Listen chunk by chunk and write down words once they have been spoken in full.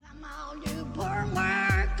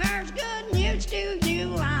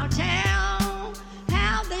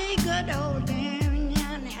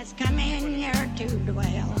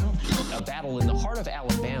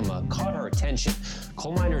attention.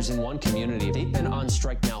 Coal miners in one community, they've been on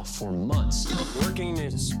strike now for months. Working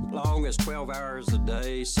as long as 12 hours a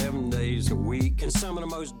day, 7 days a week, in some of the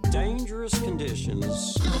most dangerous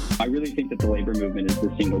conditions. I really think that the labor movement is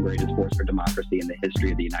the single greatest force for democracy in the history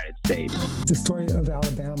of the United States. The story of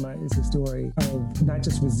Alabama is a story of not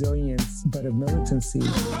just resilience, but of militancy.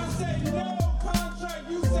 I say no contract,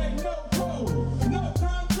 you say no code. No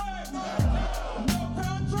contract, no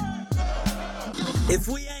contract. If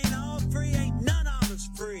we ain't all free, ain't none of us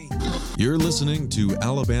free. You're listening to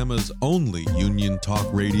Alabama's only union talk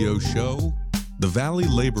radio show, The Valley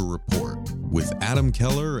Labor Report, with Adam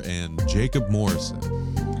Keller and Jacob Morrison.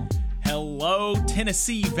 Hello,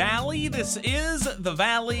 Tennessee Valley. This is the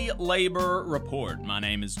Valley Labor Report. My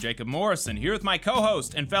name is Jacob Morrison, here with my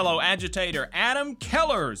co-host and fellow agitator, Adam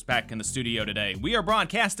Keller's back in the studio today. We are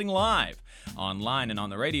broadcasting live, online and on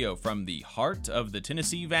the radio from the heart of the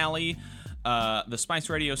Tennessee Valley, the Spice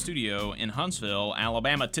Radio studio in Huntsville,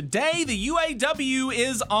 Alabama. Today, the UAW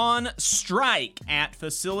is on strike at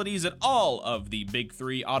facilities at all of the big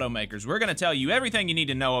three automakers. We're going to tell you everything you need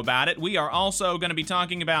to know about it. We are also going to be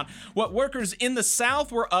talking about what workers in the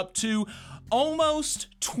South were up to. Almost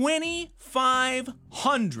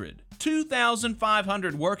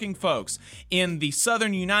 2,500 working folks in the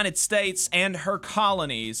southern United States and her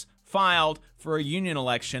colonies filed for a union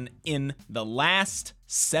election in the last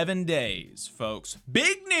 7 days, folks.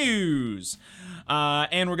 Big news!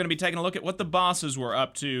 And we're going to be taking a look at what the bosses were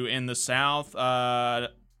up to in the South.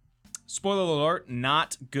 Spoiler alert,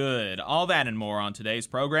 not good. All that and more on today's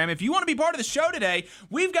program. If you want to be part of the show today,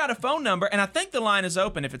 we've got a phone number, and I think the line is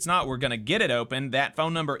open. If it's not, we're going to get it open. That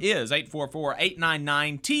phone number is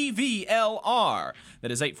 844-899-TVLR.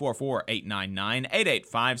 That is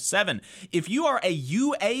 844-899-8857. If you are a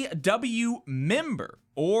UAW member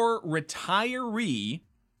or retiree,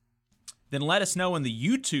 then let us know in the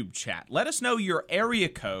YouTube chat. Let us know your area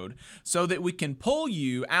code so that we can pull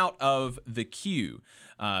you out of the queue.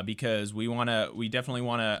 Because we definitely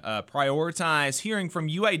want to prioritize hearing from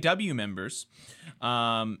UAW members,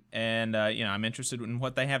 I'm interested in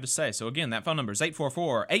what they have to say. So again, that phone number is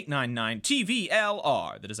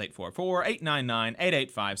 844-899-TVLR. That is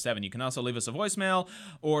 844-899-8857. You can also leave us a voicemail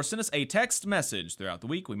or send us a text message throughout the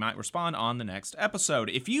week. We might respond on the next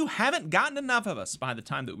episode. If you haven't gotten enough of us by the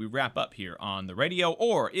time that we wrap up here on the radio,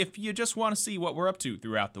 or if you just want to see what we're up to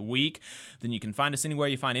throughout the week, then you can find us anywhere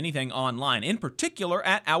you find anything online. In particular,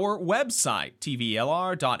 at our website,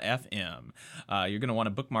 TVLR.fm. You're going to want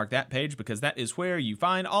to bookmark that page because that is where you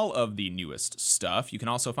find all of the newest stuff. You can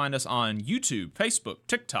also find us on YouTube, Facebook,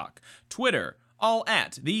 TikTok, Twitter, all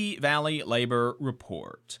at the Valley Labor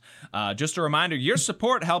Report. Just a reminder, your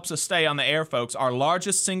support helps us stay on the air, folks. Our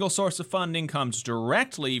largest single source of funding comes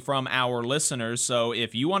directly from our listeners. So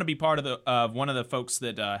if you want to be part of one of the folks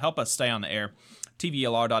that help us stay on the air,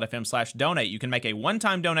 TVLR.fm/donate. You can make a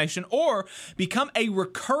one-time donation or become a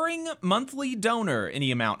recurring monthly donor.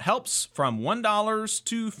 Any amount helps from $1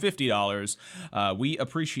 to $50. We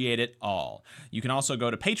appreciate it all. You can also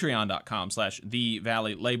go to patreon.com/The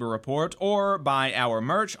Valley Labor Report or buy our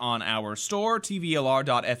merch on our store,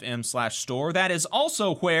 TVLR.fm/store. That is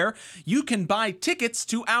also where you can buy tickets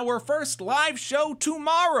to our first live show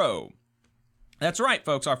tomorrow. That's right,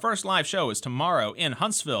 folks. Our first live show is tomorrow in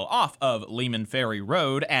Huntsville off of Lehman Ferry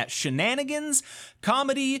Road at Shenanigans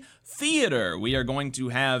Comedy Theater. We are going to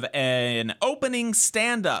have an opening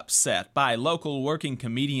stand-up set by local working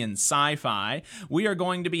comedian Sci-Fi. We are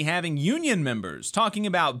going to be having union members talking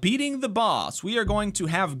about beating the boss. We are going to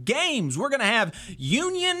have games. We're going to have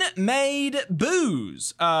union-made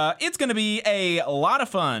booze. It's going to be a lot of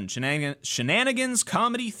fun. Shenanigans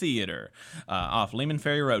Comedy Theater off Lehman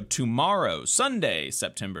Ferry Road tomorrow, Sunday,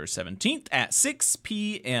 September 17th at 6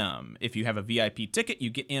 p.m. If you have a VIP ticket, you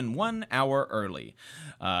get in 1 hour early.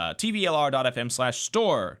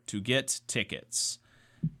 TVLR.fm/store to get tickets.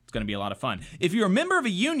 It's going to be a lot of fun. If you're a member of a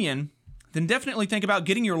union, then definitely think about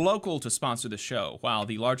getting your local to sponsor the show. While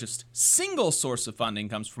the largest single source of funding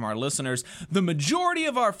comes from our listeners, the majority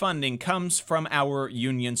of our funding comes from our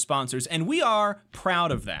union sponsors, and we are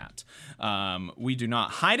proud of that. We do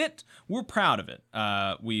not hide it. We're proud of it.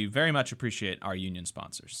 We very much appreciate our union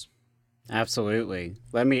sponsors. Absolutely.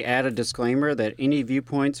 Let me add a disclaimer that any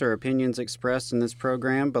viewpoints or opinions expressed in this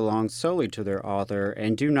program belong solely to their author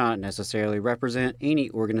and do not necessarily represent any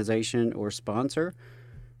organization or sponsor.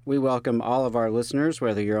 We welcome all of our listeners,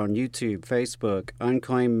 whether you're on YouTube, Facebook,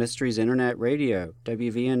 Unclaimed Mysteries Internet Radio,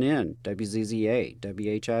 WVNN, WZZA,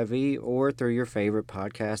 WHIV, or through your favorite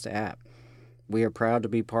podcast app. We are proud to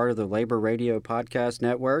be part of the Labor Radio Podcast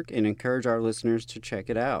Network and encourage our listeners to check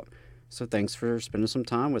it out. So thanks for spending some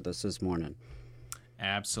time with us this morning.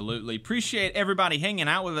 Absolutely. Appreciate everybody hanging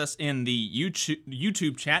out with us in the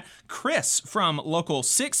YouTube chat. Chris from Local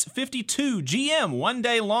 652 GM, 1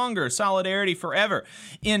 day longer, solidarity forever.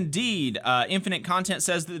 Indeed, Infinite Content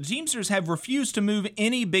says that the Teamsters have refused to move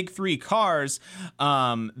any Big Three cars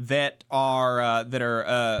that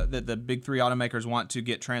the Big Three automakers want to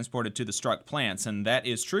get transported to the struck plants, and that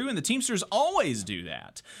is true. And the Teamsters always do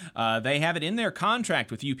that. They have it in their contract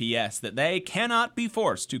with UPS that they cannot be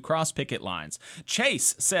forced to cross picket lines. Chase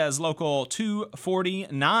says Local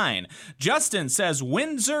 249. Justin says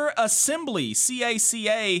Windsor Assembly,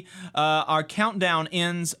 CACA, our countdown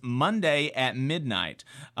ends Monday at midnight.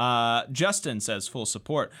 Justin says full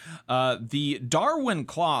support. The Darwin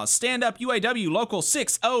Clause, Stand Up UAW, Local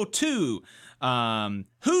 602.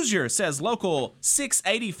 Hoosier says Local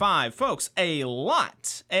 685. Folks, a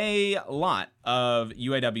lot of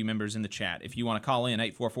UAW members in the chat. If you want to call in,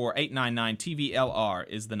 844-899-TVLR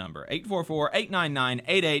is the number.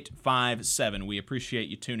 844-899-8857. We appreciate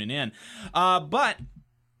you tuning in. But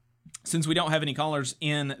since we don't have any callers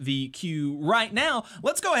in the queue right now,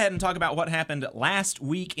 let's go ahead and talk about what happened last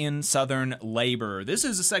week in Southern labor. This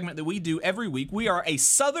is a segment that we do every week. We are a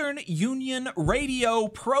Southern Union radio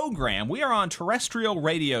program. We are on terrestrial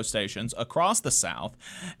radio stations across the South.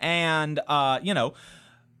 And,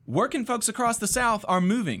 working folks across the South are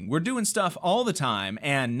moving. We're doing stuff all the time,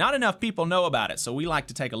 and not enough people know about it. So we like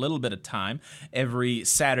to take a little bit of time every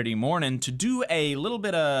Saturday morning to do a little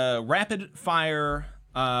bit of rapid fire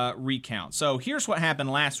recount. So here's what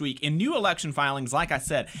happened last week in new election filings. Like I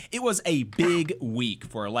said, it was a big week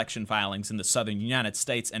for election filings in the Southern United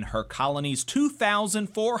States and her colonies.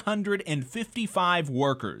 2,455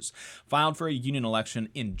 workers filed for a union election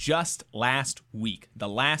in just last week, the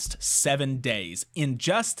last 7 days, in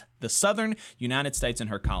just the Southern United States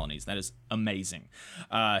and her colonies. That is amazing.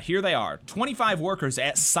 Here they are. 25 workers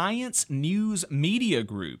at Science News Media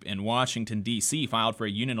Group in Washington, D.C. filed for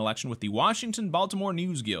a union election with the Washington Baltimore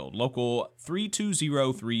News Guild, Local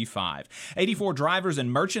 32035. 84 drivers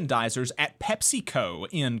and merchandisers at PepsiCo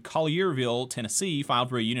in Collierville, Tennessee filed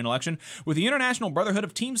for a union election with the International Brotherhood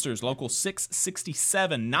of Teamsters, Local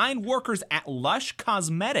 667. 9 workers at Lush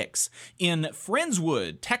Cosmetics in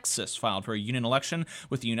Friendswood, Texas filed for a union election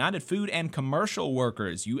with the United Food and Commercial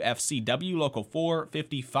Workers, UFCW, Local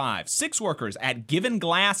 455. 6 workers at Given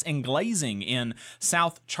Glass and Glazing in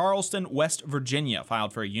South Charleston, West Virginia,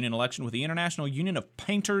 filed for a union election with the International Union of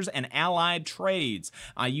Painters and Allied Trades,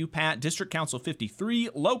 IUPAT, District Council 53,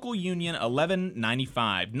 Local Union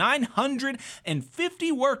 1195.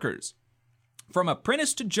 950 workers, from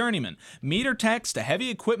apprentice to journeyman, meter techs to heavy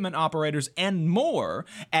equipment operators, and more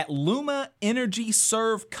at Luma Energy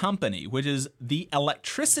Serve Company, which is the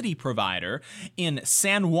electricity provider in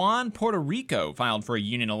San Juan, Puerto Rico, filed for a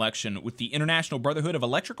union election with the International Brotherhood of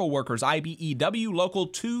Electrical Workers, IBEW, Local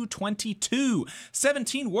 222.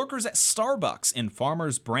 17 workers at Starbucks in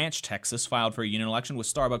Farmers Branch, Texas, filed for a union election with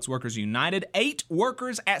Starbucks Workers United. 8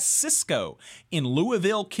 workers at Cisco in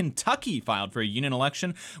Louisville, Kentucky, filed for a union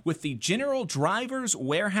election with the General Drivers,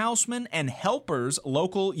 Warehousemen, and Helpers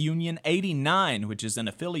Local Union 89, which is an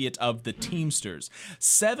affiliate of the Teamsters.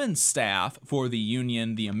 7 staff for the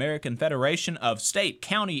union, the American Federation of State,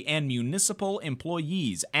 County, and Municipal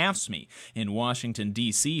Employees, AFSCME, in Washington,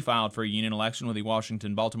 D.C., filed for a union election with the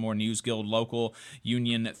Washington Baltimore News Guild Local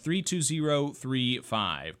Union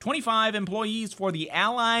 32035. 25 employees for the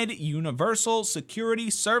Allied Universal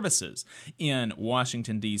Security Services in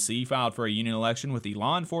Washington, D.C., filed for a union election with the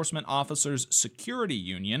Law Enforcement Officers Security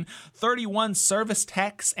Union. 31 service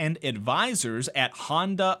techs and advisors at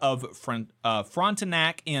Honda of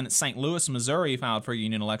Frontenac in St. Louis, Missouri, filed for a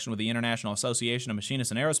union election with the International Association of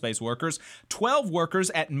Machinists and Aerospace Workers. 12 workers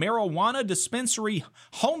at Marijuana Dispensary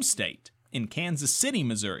Home State in Kansas City,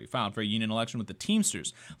 Missouri, filed for a union election with the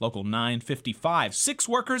Teamsters, Local 955. 6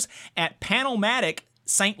 workers at Panelmatic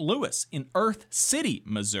St. Louis in Earth City,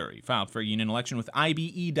 Missouri, filed for a union election with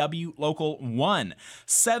IBEW Local 1.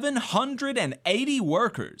 780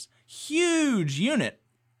 workers, huge unit,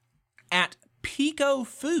 at Pico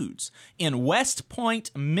Foods in West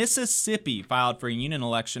Point, Mississippi, filed for a union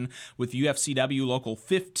election with UFCW Local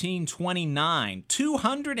 1529.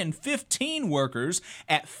 215 workers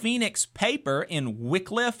at Phoenix Paper in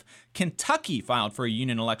Wickliffe, Kentucky filed for a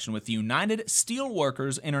union election with the United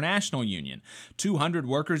Steelworkers International Union. 200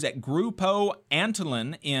 workers at Grupo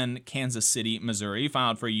Antolin in Kansas City, Missouri,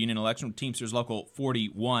 filed for a union election with Teamsters Local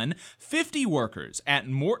 41. 50 workers at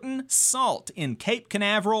Morton Salt in Cape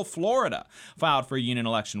Canaveral, Florida, filed for a union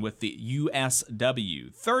election with the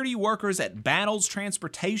USW. 30 workers at Battles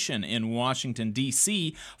Transportation in Washington,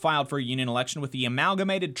 D.C., filed for a union election with the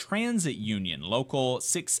Amalgamated Transit Union, Local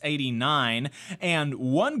 689, and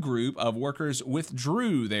one group of workers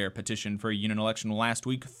withdrew their petition for a union election last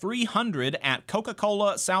week. 300 at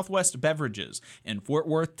Coca-Cola Southwest Beverages in Fort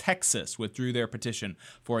Worth, Texas, withdrew their petition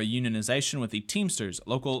for a unionization with the Teamsters,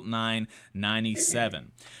 Local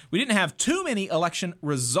 997. We didn't have too many election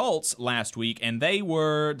results last week, and they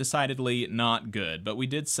were decidedly not good, but we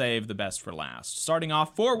did save the best for last. Starting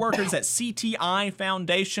off, 4 workers at CTI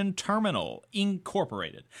Foundation Terminal,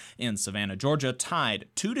 Incorporated, in Savannah, Georgia, tied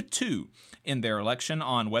 2-2 in their election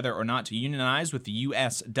on whether or not to unionize with the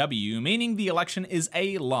USW, meaning the election is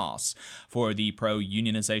a loss for the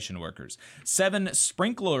pro-unionization workers. 7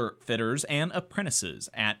 sprinkler fitters and apprentices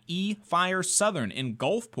at E-Fire Southern in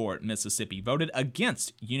Gulfport, Mississippi, voted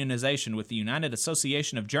against unionization with the United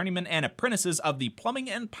Association of Journeymen and Apprentices of the Plumbing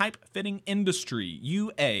and Pipe Fitting Industry,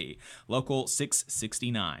 UA, Local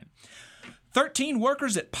 669. 13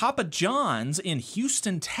 workers at Papa John's in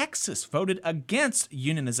Houston, Texas, voted against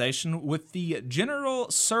unionization with the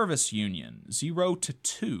General Service Union,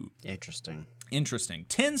 0-2. Interesting.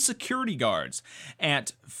 10 security guards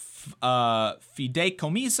at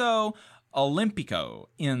Fideicomiso Olímpico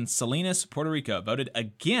in Salinas, Puerto Rico, voted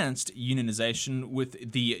against unionization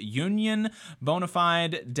with the Union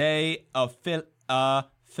Bonafide de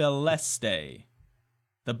Celeste.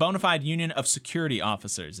 The Bonafide Union of Security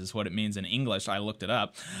Officers is what it means in English. I looked it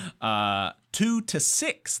up.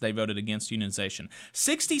 2-6, they voted against unionization.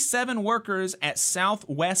 67 workers at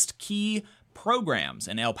Southwest Key Programs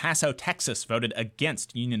in El Paso, Texas, voted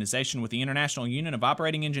against unionization with the International Union of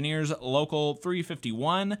Operating Engineers, Local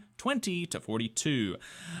 351, 20-42.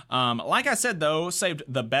 Like I said, though, saved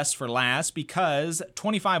the best for last because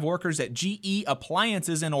 25 workers at GE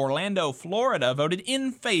Appliances in Orlando, Florida, voted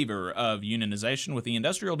in favor of unionization with the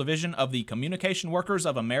Industrial Division of the Communication Workers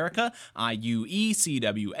of America,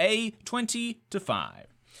 IUE-CWA, 20-5.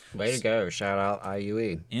 Way to go. Shout out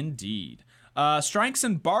IUE. Indeed. Strikes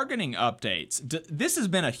and bargaining updates. This has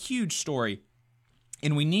been a huge story,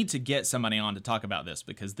 and we need to get somebody on to talk about this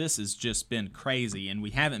because this has just been crazy, and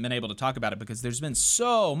we haven't been able to talk about it because there's been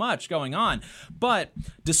so much going on. But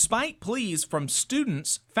despite pleas from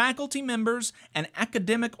students, faculty members, and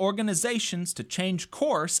academic organizations to change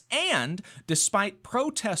course, and despite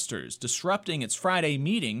protesters disrupting its Friday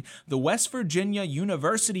meeting, the West Virginia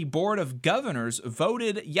University Board of Governors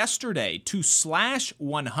voted yesterday to slash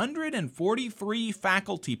 143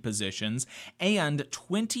 faculty positions and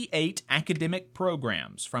 28 academic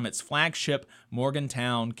programs from its flagship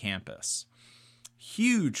Morgantown campus.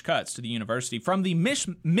 Huge cuts to the university from the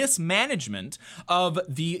mismanagement of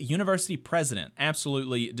the university president.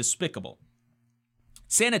 Absolutely despicable.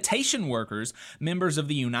 Sanitation workers, members of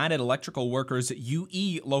the United Electrical Workers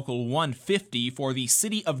UE Local 150 for the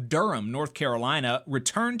city of Durham, North Carolina,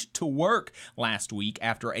 returned to work last week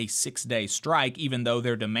after a 6-day strike, even though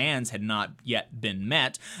their demands had not yet been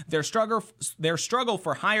met. Their struggle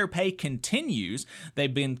for higher pay continues.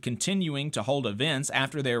 They've been continuing to hold events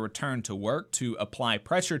after their return to work to apply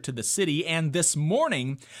pressure to the city, and this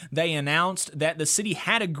morning they announced that the city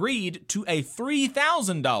had agreed to a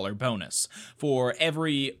 $3,000 bonus for every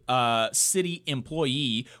city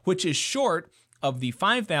employee, which is short of the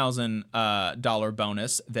 $5,000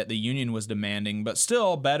 bonus that the union was demanding, but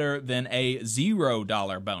still better than a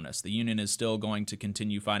 $0 bonus. The union is still going to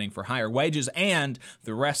continue fighting for higher wages and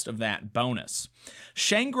the rest of that bonus.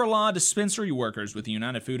 Shangri-La dispensary workers with the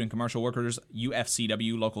United Food and Commercial Workers,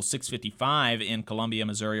 UFCW Local 655 in Columbia,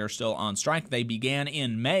 Missouri, are still on strike. They began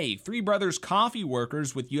in May. Three Brothers coffee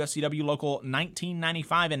workers with UFCW Local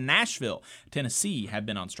 1995 in Nashville, Tennessee, have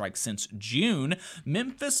been on strike since June.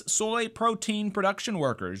 Memphis soy protein production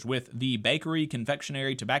workers with the Bakery,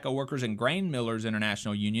 Confectionery, Tobacco Workers, and Grain Millers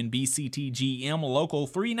International Union, BCTGM Local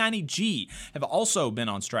 390G, have also been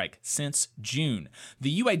on strike since June.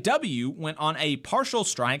 The UAW went on a partial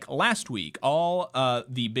strike last week. All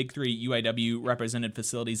the big three UAW represented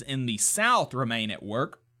facilities in the South remain at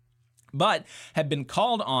work, but have been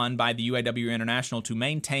called on by the UAW International to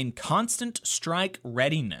maintain constant strike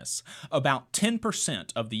readiness. About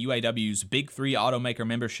 10% of the UAW's big three automaker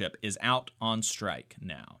membership is out on strike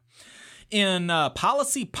now. In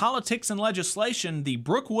policy, politics, and legislation, the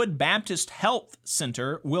Brookwood Baptist Health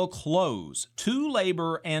Center will close 2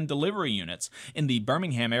 labor and delivery units in the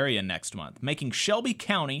Birmingham area next month, making Shelby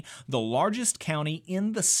County the largest county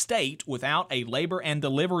in the state without a labor and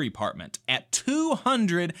delivery department at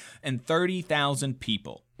 230,000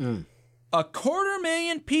 people.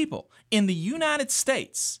 250,000 people in the United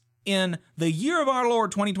States in the year of our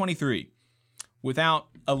Lord 2023 without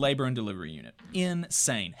a labor and delivery unit.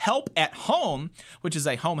 Insane. Help at Home, which is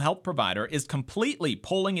a home health provider, is completely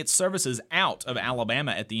pulling its services out of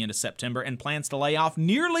Alabama at the end of September and plans to lay off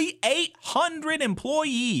nearly 800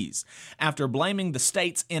 employees after blaming the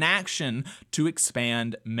state's inaction to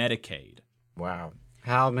expand Medicaid. Wow.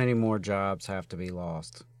 How many more jobs have to be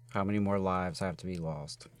lost? How many more lives have to be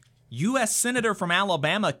lost? U.S. Senator from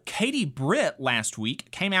Alabama, Katie Britt, last week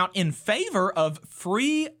came out in favor of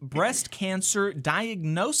free breast cancer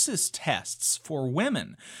diagnosis tests for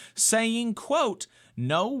women, saying, quote,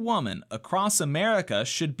 "No woman across America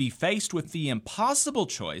should be faced with the impossible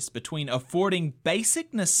choice between affording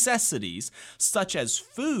basic necessities such as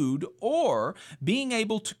food or being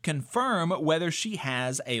able to confirm whether she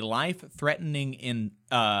has a life-threatening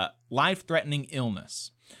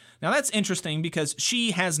illness." Now, that's interesting because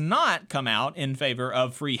she has not come out in favor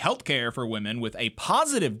of free health care for women with a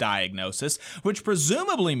positive diagnosis, which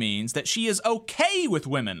presumably means that she is okay with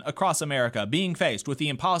women across America being faced with the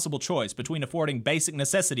impossible choice between affording basic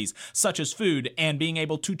necessities such as food and being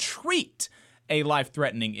able to treat a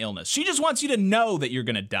life-threatening illness. She just wants you to know that you're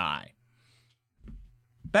going to die.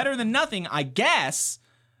 Better than nothing, I guess,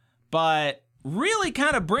 but really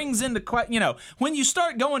kind of brings into question, when you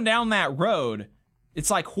start going down that road, it's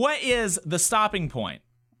like, what is the stopping point?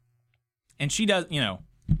 And she does,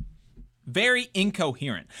 very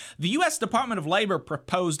incoherent. The U.S. Department of Labor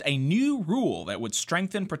proposed a new rule that would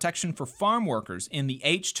strengthen protection for farm workers in the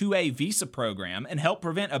H-2A visa program and help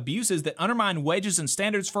prevent abuses that undermine wages and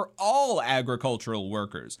standards for all agricultural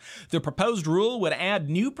workers. The proposed rule would add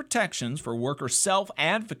new protections for worker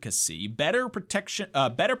self-advocacy, better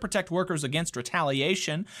protect workers against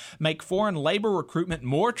retaliation, make foreign labor recruitment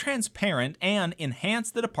more transparent, and enhance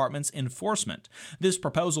the department's enforcement. This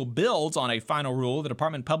proposal builds on a final rule the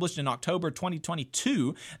department published in October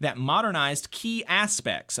 2022 that modernized key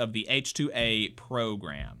aspects of the H-2A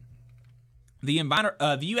program. The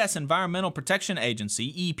U.S. Environmental Protection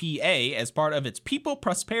Agency, EPA, as part of its People,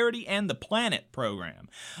 Prosperity, and the Planet program,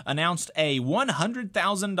 announced a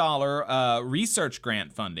 $100,000 research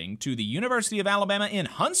grant funding to the University of Alabama in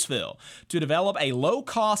Huntsville to develop a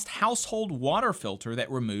low-cost household water filter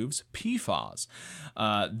that removes PFAS.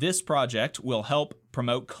 This project will help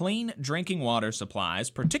promote clean drinking water supplies,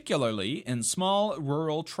 particularly in small,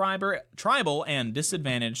 rural, tribal, and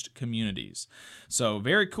disadvantaged communities. So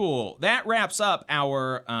very cool. That wraps up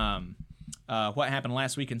our what happened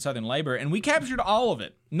last week in Southern Labor, and we captured all of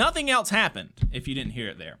it. Nothing else happened, if you didn't hear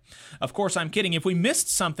it there. Of course, I'm kidding. If we missed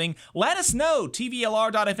something, let us know,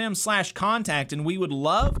 tvlr.fm/contact, and we would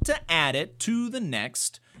love to add it to the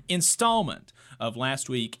next installment of Last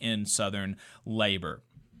Week in Southern Labor.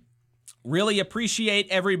 Really appreciate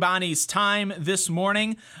everybody's time this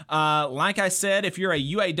morning. Like I said, if you're a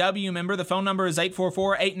UAW member, the phone number is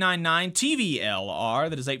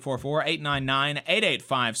 844-899-TVLR. That is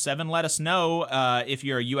 844-899-8857. Let us know if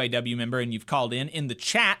you're a UAW member and you've called in the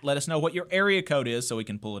chat. Let us know what your area code is so we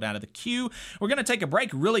can pull it out of the queue. We're going to take a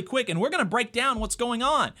break really quick, and we're going to break down what's going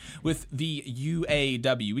on with the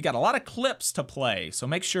UAW. We got a lot of clips to play, so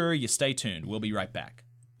make sure you stay tuned. We'll be right back.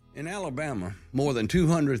 In Alabama, more than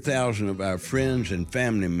 200,000 of our friends and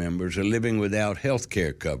family members are living without health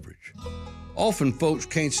care coverage. Often folks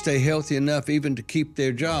can't stay healthy enough even to keep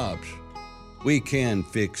their jobs. We can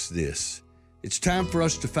fix this. It's time for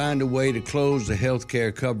us to find a way to close the health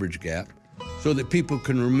care coverage gap so that people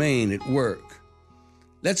can remain at work.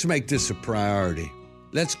 Let's make this a priority.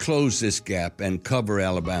 Let's close this gap and cover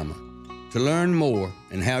Alabama. To learn more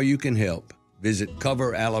and how you can help, visit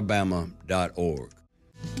coveralabama.org.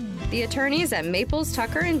 The attorneys at Maples,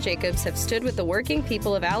 Tucker, and Jacobs have stood with the working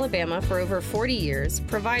people of Alabama for over 40 years,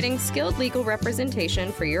 providing skilled legal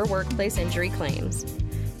representation for your workplace injury claims.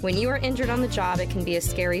 When you are injured on the job, it can be a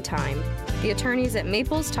scary time. The attorneys at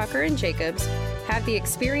Maples, Tucker, and Jacobs have the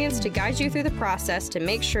experience to guide you through the process to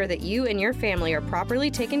make sure that you and your family are properly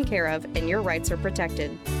taken care of and your rights are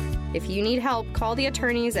protected. If you need help, call the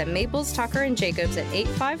attorneys at Maples, Tucker, and Jacobs at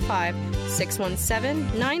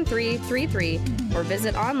 855-617-9333 or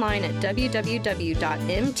visit online at www.mtnj.com.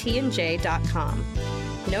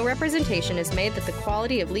 no representation is made that the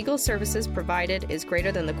quality of legal services provided is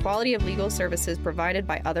greater than the quality of legal services provided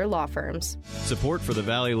by other law firms. Support for the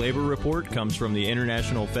Valley Labor Report comes from the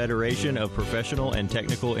International Federation of Professional and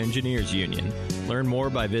Technical Engineers Union. Learn more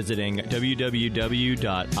by visiting www.ifpte.org.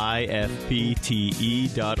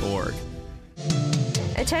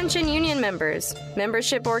 Attention union members,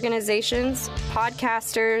 membership organizations,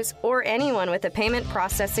 podcasters, or anyone with a payment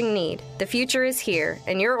processing need. The future is here,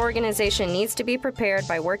 and your organization needs to be prepared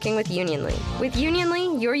by working with Unionly. With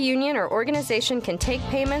Unionly, your union or organization can take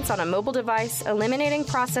payments on a mobile device, eliminating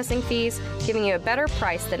processing fees, giving you a better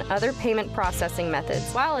price than other payment processing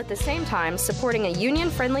methods, while at the same time supporting a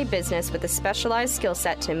union-friendly business with a specialized skill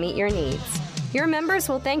set to meet your needs. Your members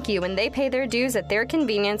will thank you when they pay their dues at their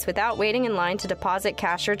convenience without waiting in line to deposit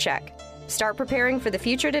cash or check. Start preparing for the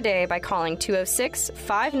future today by calling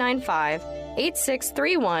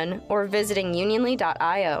 206-595-8631 or visiting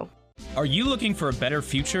unionly.io. Are you looking for a better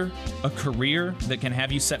future, a career that can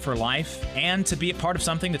have you set for life, and to be a part of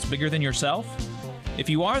something that's bigger than yourself? If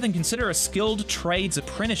you are, then consider a skilled trades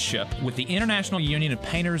apprenticeship with the International Union of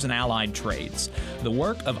Painters and Allied Trades. The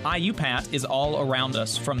work of IUPAT is all around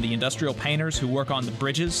us, from the industrial painters who work on the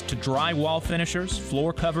bridges to drywall finishers,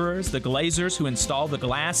 floor coverers, the glazers who install the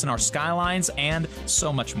glass in our skylines, and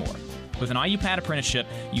so much more. With an IUPAT apprenticeship,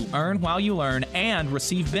 you earn while you learn and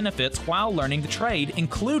receive benefits while learning the trade,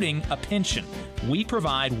 including a pension. We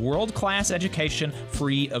provide world-class education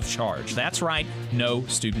free of charge. That's right, no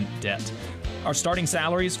student debt. Our starting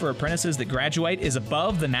salaries for apprentices that graduate is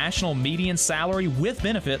above the national median salary with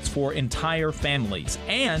benefits for entire families.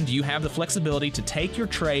 And you have the flexibility to take your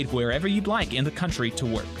trade wherever you'd like in the country to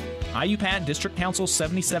work. IUPAT District Council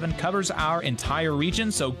 77 covers our entire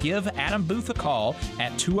region, so give Adam Booth a call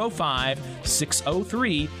at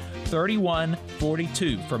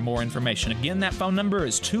 205-603-3142 for more information. Again, that phone number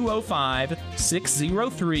is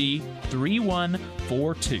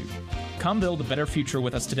 205-603-3142. Come build a better future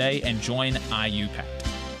with us today and join IUPAT.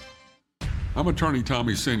 I'm attorney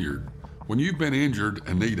Tommy Sinyard. When you've been injured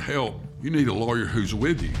and need help, you need a lawyer who's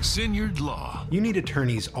with you. Sinyard Law. You need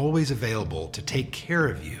attorneys always available to take care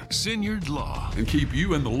of you. Sinyard Law. And keep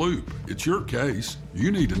you in the loop. It's your case.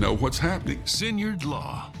 You need to know what's happening. Sinyard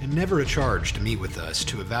Law. And never a charge to meet with us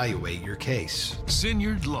to evaluate your case.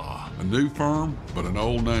 Sinyard Law. A new firm, but an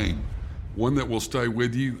old name. One that will stay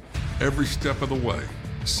with you every step of the way.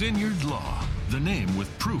 Sinyard Law, the name with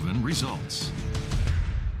proven results.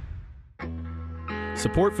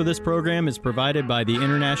 Support for this program is provided by the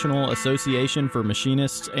International Association for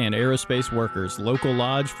Machinists and Aerospace Workers, Local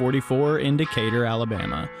Lodge 44 in Decatur,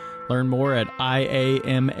 Alabama. Learn more at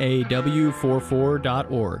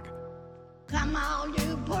iamaw44.org. Come on,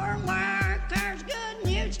 you poor workers, good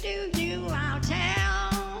news to you I'll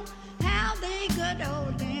tell. How the good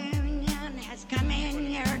old union has come in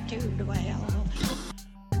here to dwell.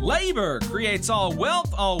 Labor creates all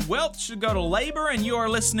wealth should go to labor, and you are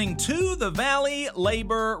listening to the Valley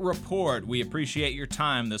Labor Report. We appreciate your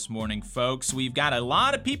time this morning, folks. We've got a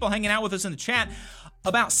lot of people hanging out with us in the chat.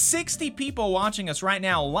 About 60 people watching us right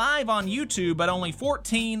now live on YouTube, but only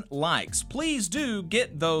 14 likes. Please do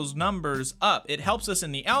get those numbers up. It helps us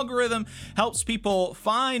in the algorithm, helps people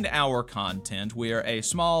find our content. We're a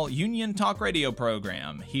small union talk radio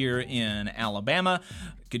program here in Alabama.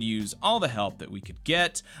 Could use all the help that we could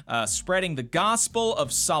get, spreading the gospel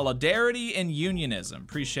of solidarity and unionism.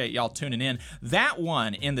 Appreciate y'all tuning in. That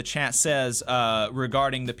one in the chat says,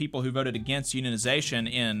 regarding the people who voted against unionization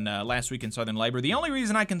in last week in Southern Labor, the only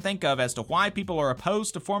reason I can think of as to why people are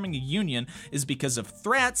opposed to forming a union is because of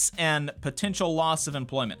threats and potential loss of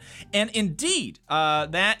employment. And indeed,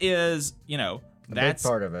 that is, that's big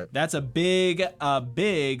part of it. That's a big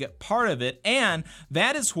part of it, and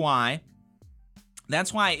that is why.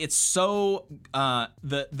 That's why it's so,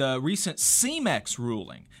 the recent CMEX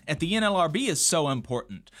ruling at the NLRB is so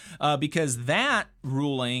important, because that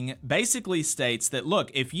ruling basically states that, look,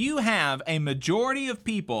 if you have a majority of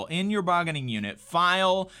people in your bargaining unit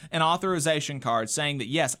file an authorization card saying that,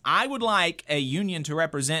 yes, I would like a union to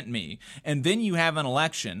represent me, and then you have an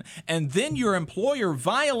election, and then your employer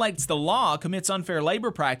violates the law, commits unfair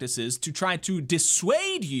labor practices to try to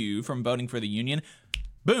dissuade you from voting for the union,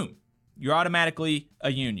 boom. You're automatically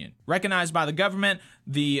a union. Recognized by the government,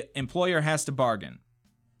 the employer has to bargain.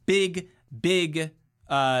 Big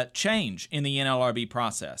change in the NLRB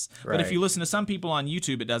process. Right. But if you listen to some people on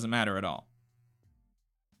YouTube, it doesn't matter at all.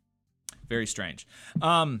 Very strange.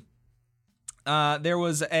 There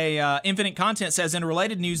was a Infinite Content says, in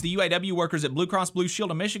related news, the UAW workers at Blue Cross Blue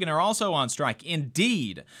Shield of Michigan are also on strike.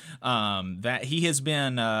 Indeed, that he has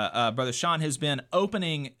been, Brother Sean has been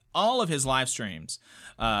opening all of his live streams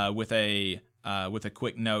with a with a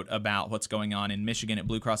quick note about what's going on in Michigan at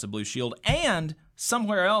Blue Cross and Blue Shield and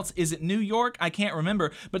somewhere else. Is it New York? I can't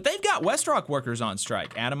remember. But they've got WestRock workers on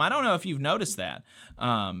strike. Adam, I don't know if you've noticed that.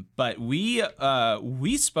 But we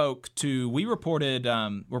reported,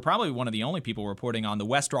 we're probably one of the only people reporting on the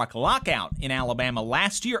WestRock lockout in Alabama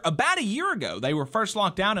last year, about a year ago. They were first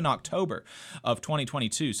locked down in October of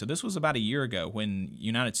 2022. So this was about a year ago when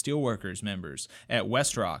United Steelworkers members at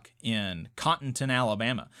WestRock in Cottonton,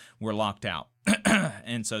 Alabama were locked out.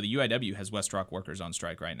 And so the UAW has WestRock workers on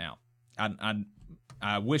strike right now.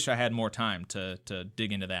 I wish I had more time to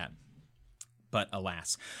dig into that, but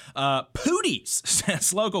alas. Pooties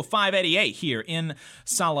says Local 588 here in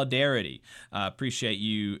solidarity. Appreciate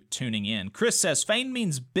you tuning in. Chris says Fein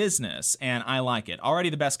means business, and I like it. Already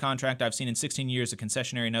the best contract I've seen in 16 years of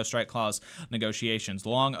concessionary no strike clause negotiations.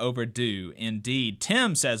 Long overdue, indeed.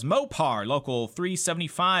 Tim says Mopar, Local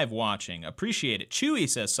 375 watching. Appreciate it. Chewy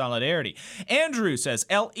says solidarity. Andrew says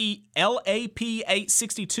LAP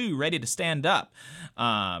 862 ready to stand up.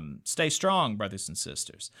 Stay strong, brothers and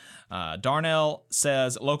sisters. Darnell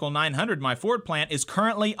says, Local 900, my Ford plant is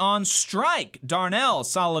currently on strike. Darnell,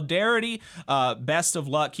 solidarity, best of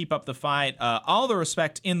luck, keep up the fight. All the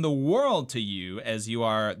respect in the world to you, as you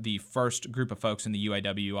are the first group of folks in the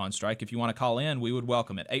UAW on strike. If you want to call in, we would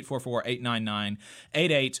welcome it.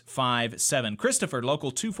 844-899-8857. Christopher,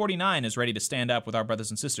 Local 249, is ready to stand up with our brothers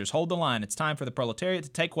and sisters. Hold the line. It's time for the proletariat to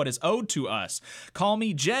take what is owed to us. Call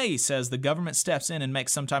Me Jay says the government steps in and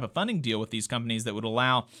makes some type of funding deal with these companies that would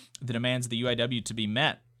allow the demands of the UAW to be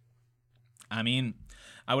met. I mean,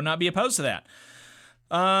 I would not be opposed to that.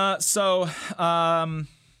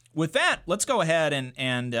 With that, let's go ahead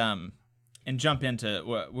and jump into.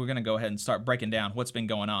 We're going to go ahead and start breaking down what's been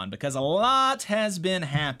going on, because a lot has been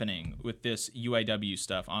happening with this UAW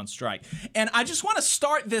stuff on strike. And I just want to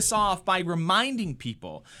start this off by reminding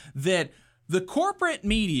people that the corporate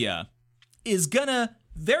media is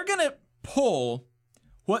they're gonna pull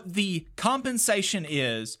what the compensation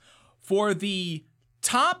is for the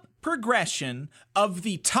top progression of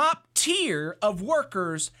the top tier of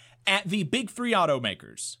workers at the big three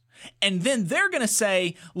automakers. And then they're going to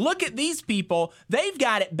say, look at these people, they've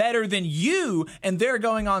got it better than you, and they're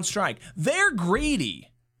going on strike. They're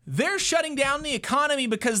greedy. They're shutting down the economy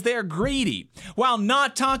because they're greedy, while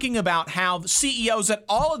not talking about how the CEOs at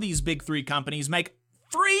all of these big three companies make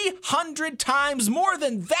 300 times more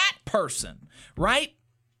than that person, right?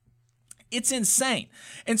 It's insane.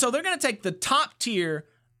 And so they're going to take the top tier,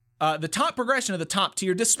 the top progression of the top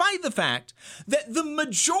tier, despite the fact that the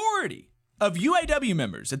majority of UAW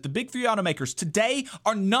members at the big three automakers today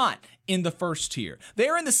are not in the first tier.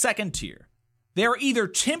 They're in the second tier. They are either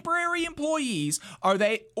temporary employees or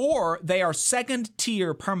they are second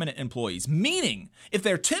tier permanent employees. Meaning, if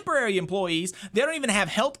they're temporary employees, they don't even have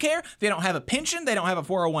health care, they don't have a pension, they don't have a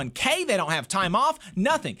 401k, they don't have time off,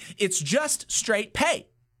 nothing. It's just straight pay.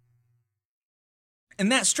 And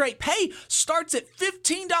that straight pay starts at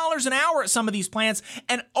 $15 an hour at some of these plants,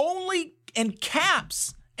 and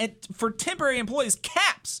caps, and for temporary employees,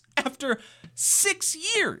 caps after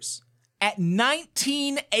 6 years at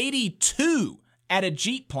 $19.82 at a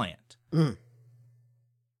Jeep plant.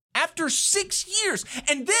 After 6 years.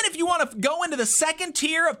 And then if you want to go into the second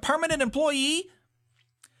tier of permanent employee,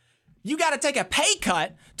 you got to take a pay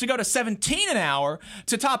cut to go to $17 an hour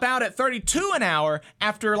to top out at $32 an hour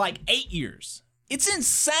after like 8 years. It's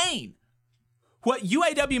insane what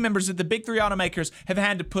UAW members at the big three automakers have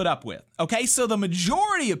had to put up with. Okay, so the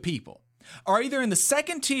majority of people are either in the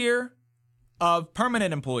second tier of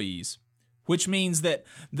permanent employees, which means that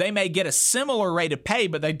they may get a similar rate of pay,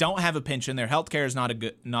 but they don't have a pension, their health care is not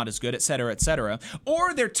as good, et cetera,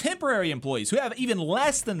 or they're temporary employees who have even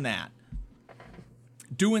less than that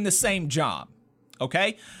doing the same job.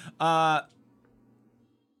 Okay,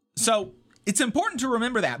 so it's important to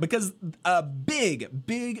remember that, because a big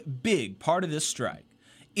part of this strike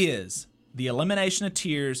is the elimination of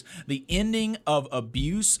tiers, the ending of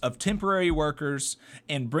abuse of temporary workers,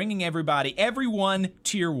 and bringing everyone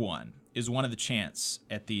tier one is one of the chants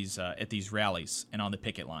at these rallies and on the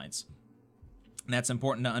picket lines. And that's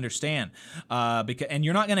important to understand, and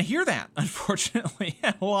you're not going to hear that, unfortunately,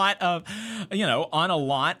 on a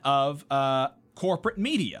lot of corporate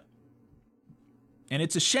media. And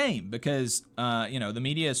it's a shame, because, the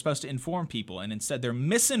media is supposed to inform people, and instead they're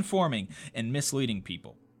misinforming and misleading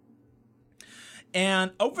people.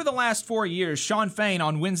 And over the last 4 years, Sean Fein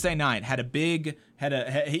on Wednesday night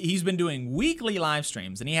he's been doing weekly live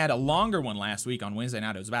streams, and he had a longer one last week on Wednesday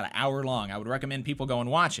night. It was about an hour long. I would recommend people go and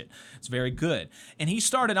watch it. It's very good. And he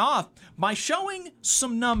started off by showing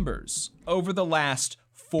some numbers over the last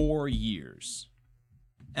 4 years.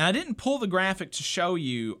 And I didn't pull the graphic to show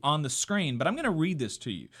you on the screen, but I'm going to read this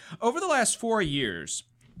to you. Over the last 4 years,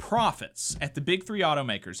 profits at the big three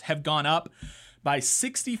automakers have gone up by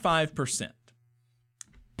 65%.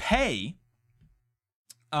 Pay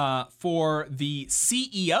for the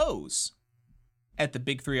CEOs at the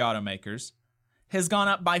big three automakers has gone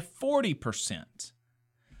up by 40%.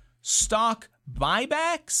 Stock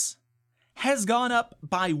buybacks has gone up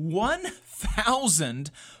by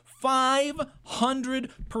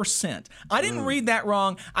 1,500%. I didn't read that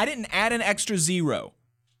wrong. I didn't add an extra zero.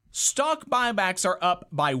 Stock buybacks are up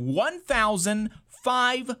by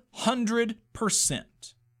 1,500%.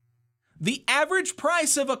 The average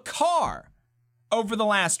price of a car over the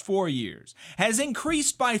last 4 years has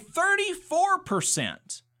increased by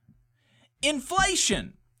 34%.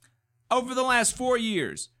 Inflation over the last 4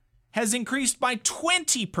 years has increased by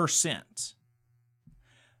 20%.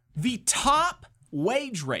 The top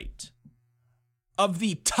wage rate of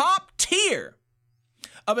the top tier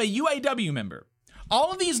of a UAW member,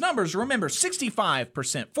 all of these numbers, remember, 65%,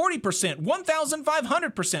 40%,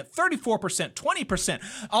 1,500%, 34%,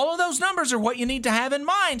 20%. All of those numbers are what you need to have in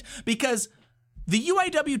mind because the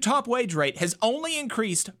UAW top wage rate has only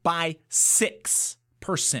increased by 6%.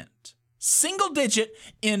 Single digit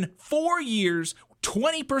in 4 years,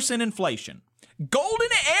 20% inflation. Golden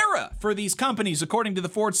era for these companies, according to the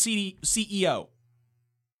Ford CEO.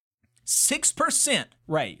 6%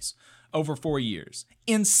 raise over 4 years.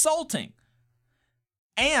 Insulting.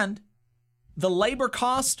 And the labor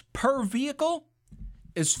cost per vehicle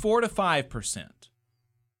is 4 to 5%.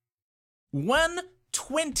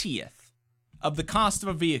 1/20th of the cost of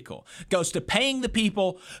a vehicle goes to paying the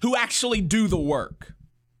people who actually do the work.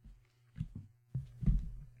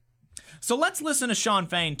 So let's listen to Shawn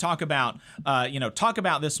Fain talk about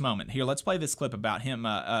this moment. Here, let's play this clip about him,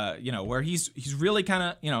 where he's really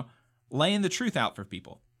kind of, laying the truth out for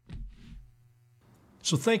people.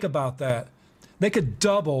 So think about that. They could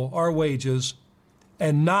double our wages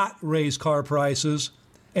and not raise car prices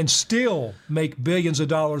and still make billions of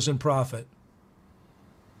dollars in profit.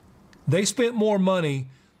 They spent more money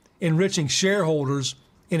enriching shareholders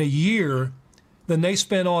in a year than they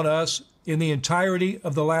spent on us in the entirety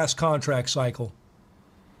of the last contract cycle.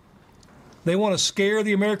 They want to scare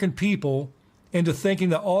the American people into thinking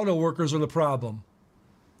that auto workers are the problem.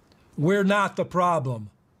 We're not the problem.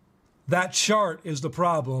 That chart is the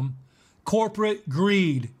problem. Corporate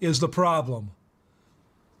greed is the problem.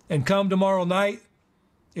 And come tomorrow night,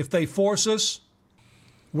 if they force us,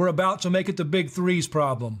 we're about to make it the big three's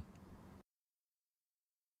problem.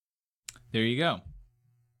 There you go.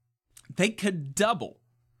 They could double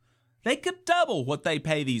what they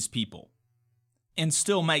pay these people and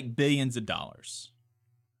still make billions of dollars.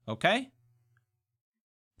 Okay?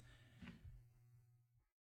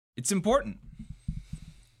 It's important.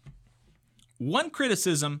 One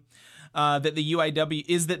criticism that the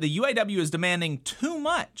UAW is demanding too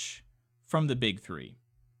much from the big three.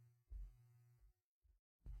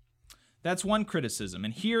 That's one criticism.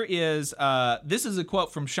 And here is, this is a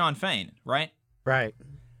quote from Shawn Fain, right? Right.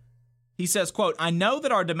 He says, quote, "I know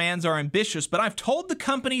that our demands are ambitious, but I've told the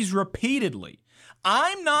companies repeatedly,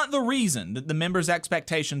 I'm not the reason that the members'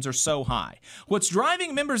 expectations are so high. What's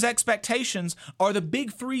driving members' expectations are the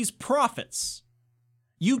big three's profits.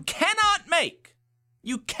 You cannot make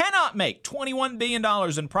 $21 billion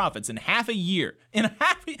in profits in half a year, in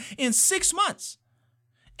 6 months,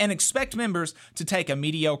 and expect members to take a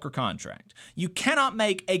mediocre contract. You cannot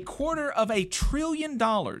make $250 billion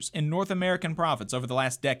in North American profits over the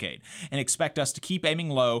last decade and expect us to keep aiming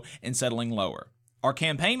low and settling lower. Our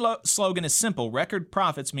campaign slogan is simple: record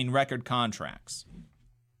profits mean record contracts."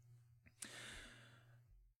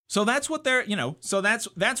 So that's what they're,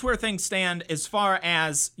 that's where things stand as far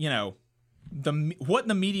as, what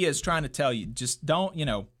the media is trying to tell you. Just don't,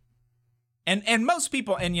 And most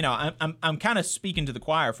people, and I'm kind of speaking to the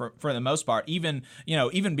choir for the most part, even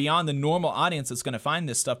beyond the normal audience that's going to find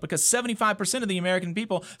this stuff, because 75% of the American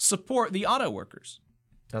people support the auto workers.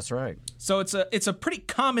 That's right. So it's a pretty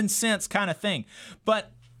common sense kind of thing.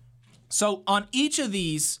 But so on each of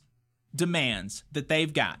these demands that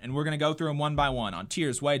they've got, and we're going to go through them one by one on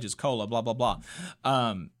tiers, wages, COLA, blah, blah, blah.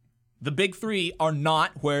 The big three are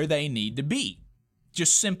not where they need to be.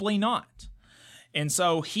 Just simply not. And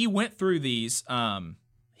so he went through these.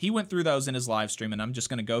 He went through those in his live stream, and I'm just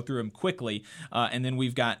going to go through them quickly, and then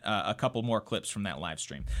we've got a couple more clips from that live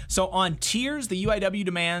stream. So on tiers, the UAW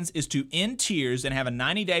demands is to end tiers and have a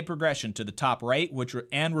 90-day progression to the top rate,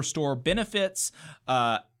 and restore benefits,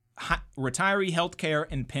 retiree health care,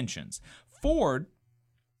 and pensions. Ford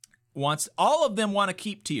all of them want to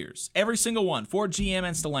keep tiers. Every single one. Ford, GM,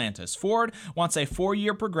 and Stellantis. Ford wants a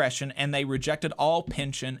 4-year progression, and they rejected all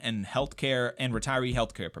pension and healthcare and retiree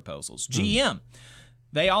healthcare proposals. GM,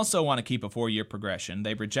 they also want to keep a 4-year progression.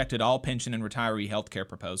 They've rejected all pension and retiree healthcare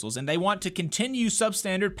proposals, and they want to continue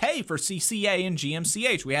substandard pay for CCA and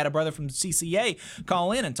GMCH. We had a brother from CCA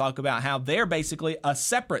call in and talk about how they're basically a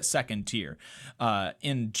separate second tier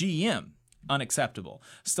in GM. Unacceptable.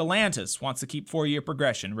 Stellantis wants to keep 4-year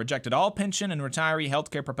progression, rejected all pension and retiree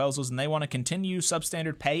healthcare proposals, and they want to continue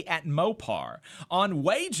substandard pay at Mopar. On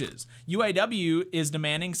wages, UAW is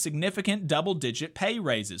demanding significant double-digit pay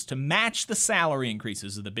raises to match the salary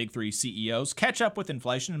increases of the big three CEOs, catch up with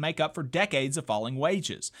inflation, and make up for decades of falling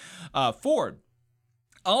wages. Ford,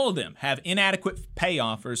 all of them have inadequate pay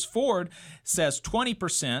offers. Ford says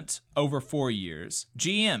 20% over 4 years.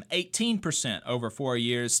 GM, 18% over 4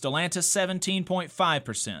 years. Stellantis,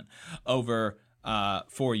 17.5% over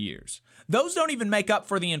 4 years. Those don't even make up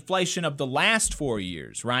for the inflation of the last 4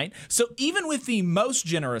 years, right? So even with the most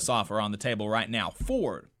generous offer on the table right now,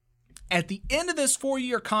 Ford, at the end of this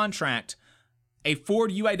 4-year contract, a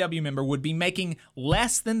Ford UAW member would be making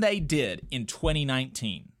less than they did in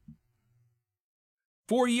 2019.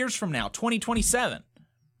 4 years from now, 2027.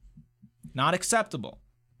 Not acceptable.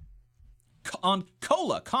 On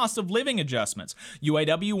COLA, cost of living adjustments,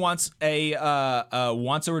 UAW wants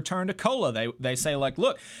a return to COLA. They say, like,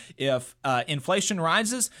 look, if inflation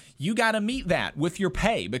rises, you got to meet that with your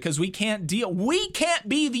pay because we can't be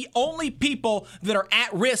the only people that are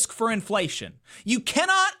at risk for inflation. You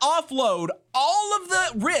cannot offload all of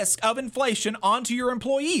the risk of inflation onto your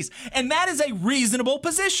employees, and that is a reasonable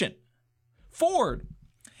position. Ford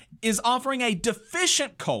is offering a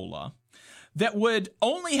deficient COLA that would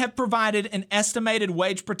only have provided an estimated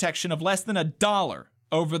wage protection of less than $1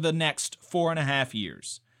 over the next 4.5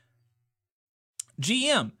 years.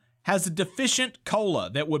 GM has a deficient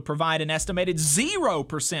COLA that would provide an estimated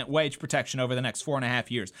 0% wage protection over the next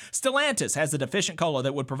 4.5 years. Stellantis has a deficient COLA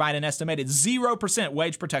that would provide an estimated 0%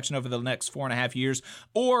 wage protection over the next 4.5 years,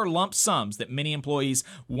 or lump sums that many employees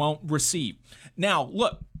won't receive. Now,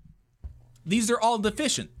 look, these are all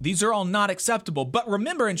deficient. These are all not acceptable. But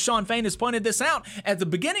remember, and Sean Fain has pointed this out, at the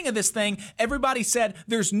beginning of this thing, everybody said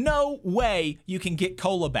there's no way you can get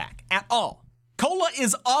COLA back at all. COLA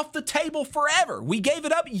is off the table forever. We gave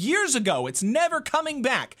it up years ago. It's never coming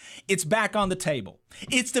back. It's back on the table.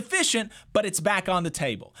 It's deficient, but it's back on the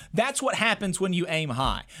table. That's what happens when you aim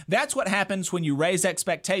high. That's what happens when you raise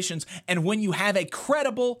expectations and when you have a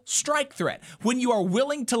credible strike threat, when you are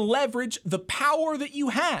willing to leverage the power that you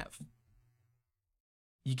have.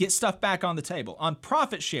 You get stuff back on the table. On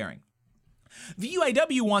profit sharing, the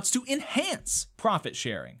UAW wants to enhance profit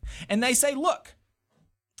sharing. And they say, look,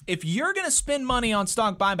 if you're going to spend money on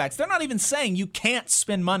stock buybacks, they're not even saying you can't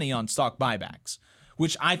spend money on stock buybacks,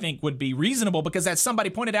 which I think would be reasonable because, as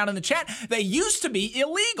somebody pointed out in the chat, they used to be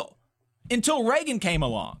illegal until Reagan came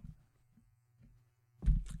along.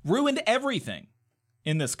 Ruined everything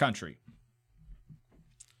in this country.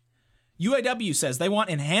 UAW says they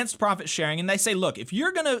want enhanced profit sharing, and they say, look, if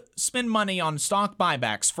you're going to spend money on stock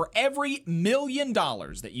buybacks, for every $1 million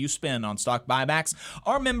that you spend on stock buybacks,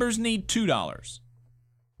 our members need $2.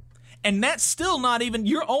 And that's still not even,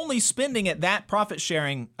 you're only spending at that profit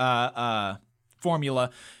sharing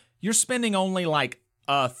formula, you're spending only like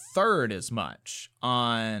a third as much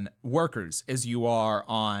on workers as you are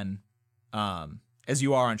on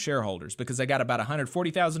shareholders, because they got about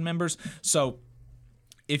 140,000 members. So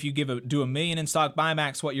if you do $1 million in stock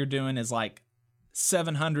buybacks, what you're doing is like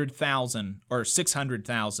 700,000 or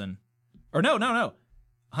 600,000, or no,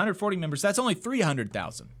 140 members. That's only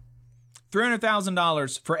 300,000.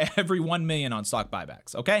 $300,000 for every 1 million on stock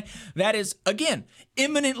buybacks. Okay, that is, again,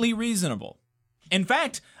 eminently reasonable. In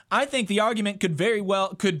fact, I think the argument could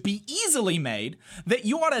be easily made that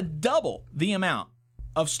you ought to double the amount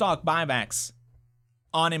of stock buybacks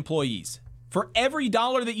on employees. For every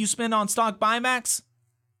 $1 that you spend on stock buybacks,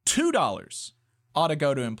 $2 ought to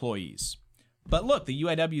go to employees. But look, the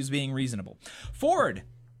UAW is being reasonable. Ford,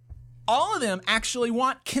 all of them actually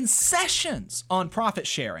want concessions on profit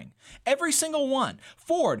sharing. Every single one.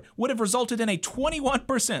 Ford would have resulted in a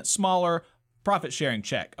 21% smaller profit sharing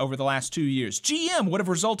check over the last 2 years. GM would have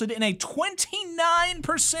resulted in a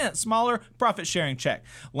 29% smaller profit sharing check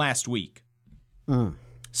last week.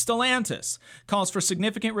 Stellantis calls for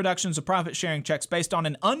significant reductions of profit sharing checks based on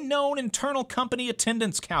an unknown internal company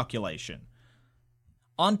attendance calculation.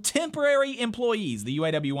 On temporary employees, the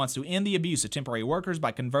UAW wants to end the abuse of temporary workers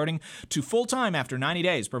by converting to full-time after 90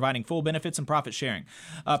 days, providing full benefits and profit sharing.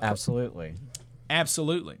 Absolutely.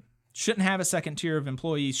 Shouldn't have a second tier of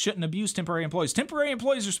employees. Shouldn't abuse temporary employees. Temporary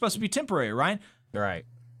employees are supposed to be temporary, right? Right.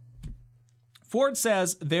 Ford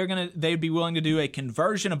says they'd be willing to do a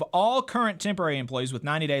conversion of all current temporary employees with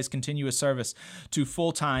 90 days continuous service to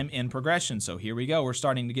full-time in progression. So here we go. We're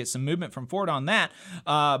starting to get some movement from Ford on that.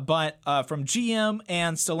 But from GM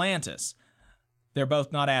and Stellantis, they're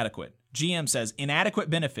both not adequate. GM says inadequate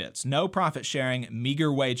benefits, no profit sharing,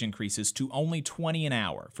 meager wage increases to only $20 an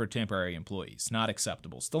hour for temporary employees. Not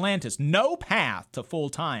acceptable. Stellantis, no path to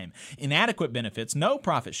full-time. Inadequate benefits, no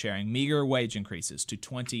profit sharing, meager wage increases to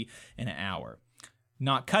 $20 an hour.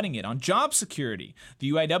 Not cutting it. On job security,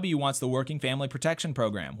 the UAW wants the Working Family Protection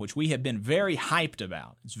Program, which we have been very hyped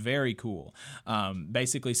about. It's very cool.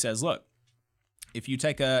 Basically says, look, if you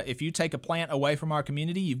take a plant away from our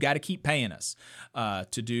community, you've got to keep paying us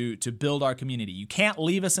to build our community. You can't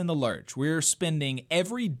leave us in the lurch. We're spending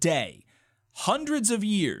every day hundreds of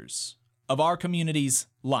years of our community's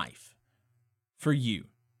life for you.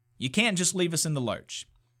 You can't just leave us in the lurch.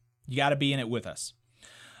 You got to be in it with us.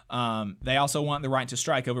 They also want the right to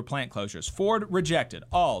strike over plant closures. Ford rejected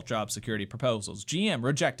all job security proposals. GM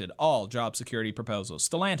rejected all job security proposals.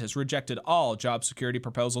 Stellantis rejected all job security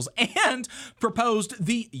proposals and proposed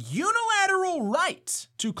the unilateral right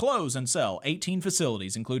to close and sell 18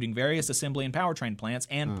 facilities, including various assembly and powertrain plants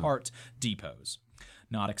and part depots.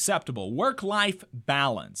 Not acceptable. Work-life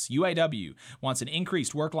balance. UAW wants an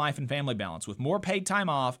increased work-life and family balance with more paid time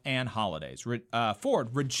off and holidays. Ford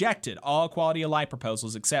rejected all quality of life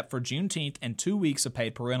proposals except for Juneteenth and 2 weeks of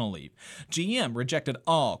paid parental leave. GM rejected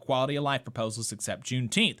all quality of life proposals except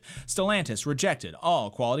Juneteenth. Stellantis rejected all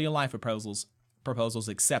quality of life proposals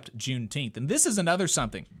except Juneteenth. And this is another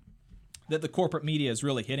something that the corporate media is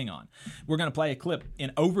really hitting on. We're going to play a clip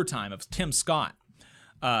in overtime of Tim Scott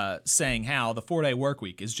saying how the 4-day work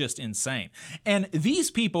week is just insane. And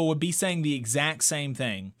these people would be saying the exact same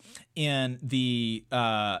thing in the in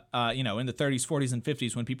the 30s, 40s, and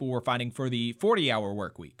 50s when people were fighting for the 40-hour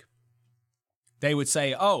work week. They would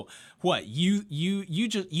say, "Oh, what you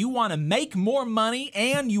want to make more money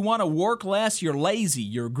and you want to work less? You're lazy.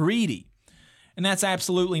 You're greedy." And that's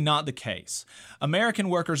absolutely not the case. American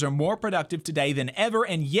workers are more productive today than ever,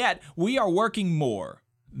 and yet we are working more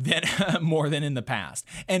than in the past,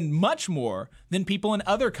 and much more than people in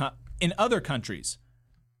other countries.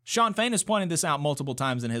 Sean Fain has pointed this out multiple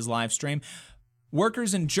times in his live stream.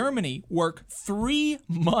 Workers in Germany work 3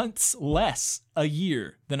 months less a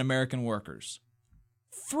year than American workers.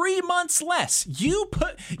 3 months less.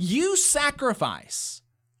 You sacrifice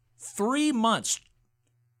 3 months,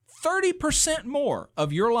 30% more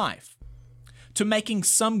of your life to making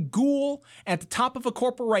some ghoul at the top of a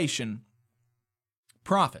corporation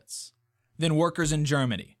profits than workers in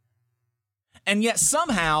Germany. And yet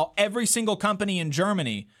somehow every single company in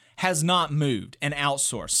Germany has not moved and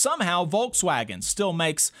outsourced. Somehow Volkswagen still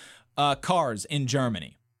makes cars in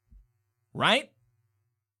Germany. Right?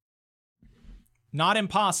 Not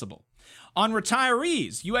impossible. On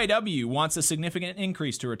retirees, UAW wants a significant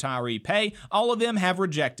increase to retiree pay. All of them have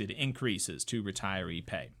rejected increases to retiree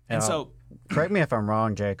pay. And so, correct me if I'm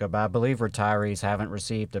wrong, Jacob, I believe retirees haven't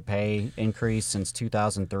received a pay increase since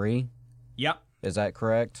 2003. Yep. Is that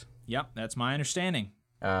correct? Yep, that's my understanding.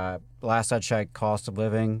 Last I checked, cost of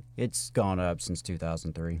living, it's gone up since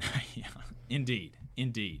 2003. Yeah, indeed.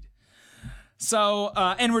 So,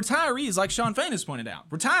 and retirees, like Sean Fain has pointed out,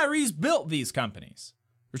 retirees built these companies.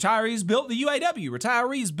 Retirees built the UAW.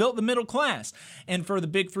 Retirees built the middle class. And for the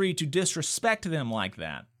big three to disrespect them like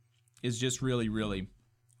that is just really, really,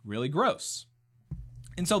 really gross.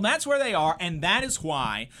 And so that's where they are, and that is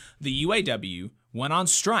why the UAW went on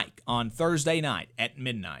strike on Thursday night at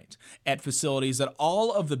midnight at facilities at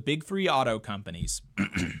all of the big three auto companies.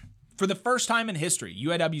 For the first time in history,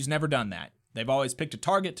 UAW's never done that. They've always picked a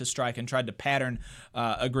target to strike and tried to pattern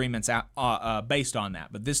agreements out, based on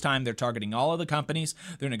that. But this time they're targeting all of the companies.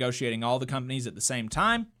 They're negotiating all the companies at the same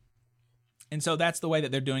time. And so that's the way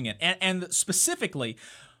that they're doing it. And specifically,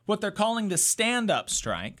 what they're calling the stand-up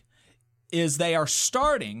strike is they are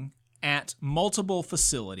starting at multiple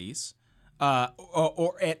facilities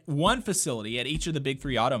or at one facility at each of the big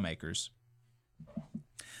three automakers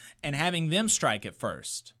and having them strike at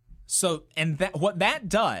first. So, and that what that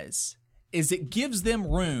does is it gives them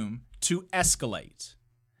room to escalate.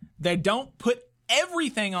 They don't put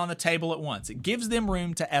everything on the table at once. It gives them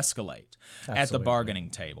room to escalate at the bargaining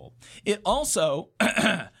table. It also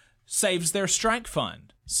saves their strike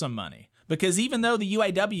fund some money, because even though the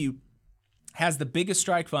UAW has the biggest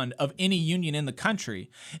strike fund of any union in the country,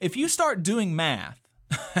 if you start doing math,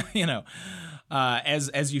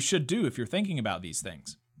 as you should do if you're thinking about these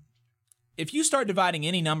things, if you start dividing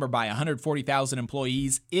any number by 140,000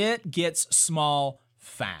 employees, it gets small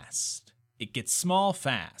fast. It gets small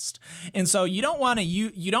fast. And so you don't want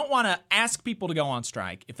to ask people to go on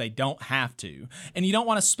strike if they don't have to. And you don't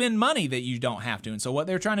want to spend money that you don't have to. And so what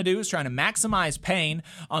they're trying to do is trying to maximize pain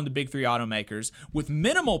on the big three automakers with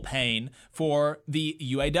minimal pain for the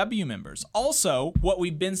UAW members. Also, what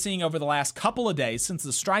we've been seeing over the last couple of days since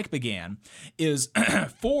the strike began is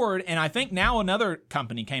Ford, and I think now another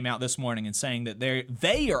company came out this morning and saying that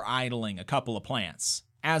they are idling a couple of plants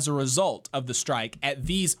as a result of the strike at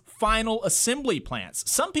these final assembly plants.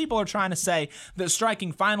 Some people are trying to say that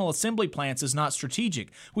striking final assembly plants is not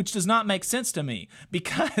strategic, which does not make sense to me,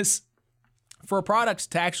 because for a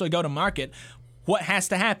product to actually go to market, what has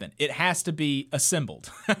to happen? It has to be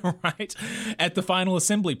assembled, right? At the final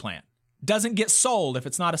assembly plant. Doesn't get sold if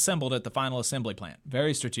it's not assembled at the final assembly plant.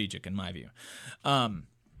 Very strategic in my view.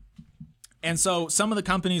 And so some of the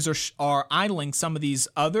companies are idling some of these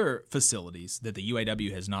other facilities that the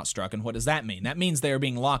UAW has not struck. And what does that mean? That means they are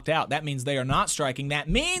being locked out. That means they are not striking. That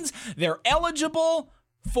means they're eligible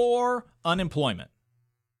for unemployment.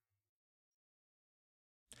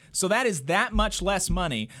 So that is that much less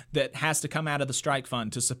money that has to come out of the strike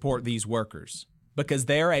fund to support these workers because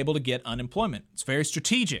they are able to get unemployment. It's very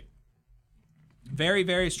strategic. Very,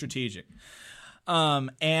 very strategic.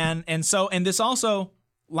 And this also,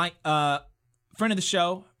 like, friend of the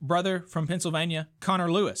show, brother from Pennsylvania, Connor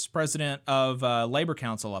Lewis, president of Labor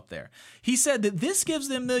Council up there. He said that this gives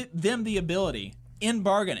them the ability in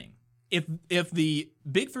bargaining. If the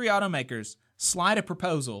big three automakers slide a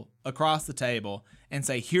proposal across the table and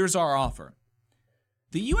say, here's our offer,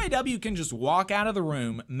 the UAW can just walk out of the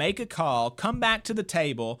room, make a call, come back to the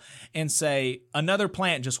table, and say, another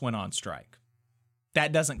plant just went on strike.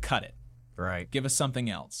 That doesn't cut it. Right. Give us something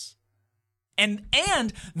else. And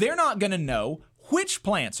they're not going to know which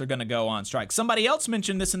plants are going to go on strike. Somebody else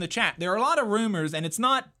mentioned this in the chat. There are a lot of rumors, and it's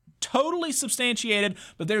not totally substantiated,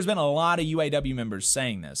 but there's been a lot of UAW members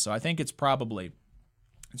saying this. So I think it's probably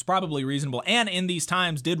reasonable. And in these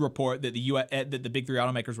times did report that that the big three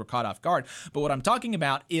automakers were caught off guard. But what I'm talking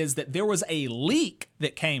about is that there was a leak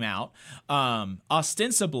that came out,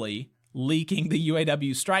 ostensibly leaking the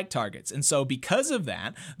UAW strike targets. And so because of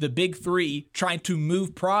that, the big three tried to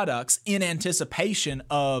move products in anticipation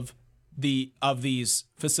of these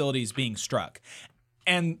facilities being struck.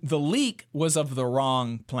 And the leak was of the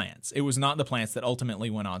wrong plants. It was not the plants that ultimately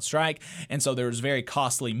went on strike. And so there was very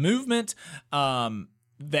costly movement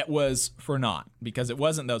that was for naught because it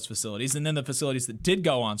wasn't those facilities. And then the facilities that did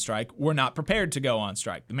go on strike were not prepared to go on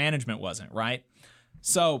strike. The management wasn't, right?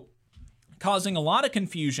 So causing a lot of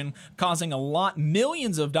confusion, causing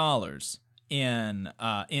millions of dollars in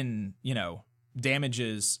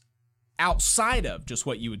damages outside of just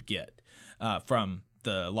what you would get from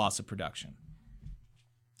the loss of production.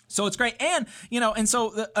 So it's great. And,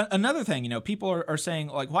 another thing, people are saying,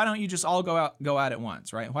 like, why don't you just all go out at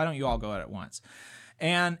once, right? Why don't you all go out at once?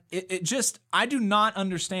 And I do not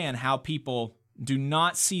understand how people do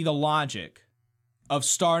not see the logic of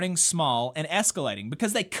starting small and escalating,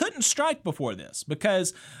 because they couldn't strike before this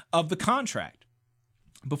because of the contract.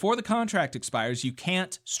 Before the contract expires, you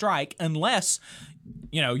can't strike unless,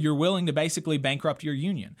 you're willing to basically bankrupt your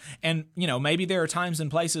union. And, maybe there are times and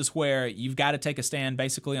places where you've got to take a stand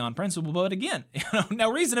basically on principle. But again,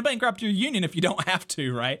 no reason to bankrupt your union if you don't have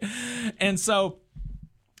to, right? And so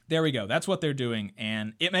there we go. That's what they're doing.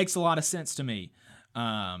 And it makes a lot of sense to me.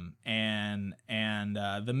 The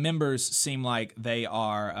members seem like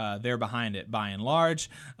they're behind it by and large.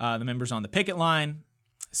 The members on the picket line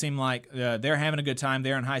seem like they're having a good time.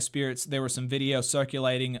 They're in high spirits. There was some video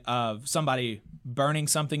circulating of somebody burning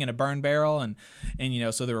something in a burn barrel, and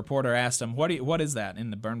so the reporter asked him, what is that in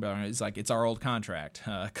the burn barrel? He's like, it's our old contract,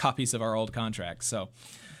 copies of our old contract. So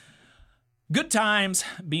good times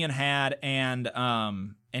being had, and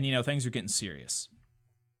things are getting serious.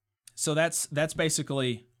 So that's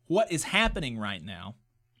basically what is happening right now.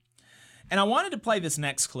 And I wanted to play this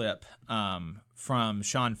next clip from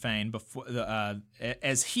Shawn Fain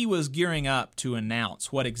as he was gearing up to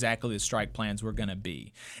announce what exactly the strike plans were going to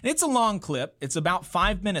be. And it's a long clip. It's about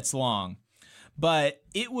 5 minutes long, but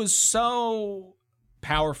it was so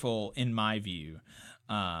powerful in my view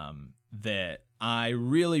that I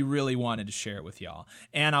really, really wanted to share it with y'all.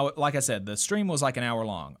 And like I said, the stream was like an hour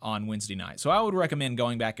long on Wednesday night, so I would recommend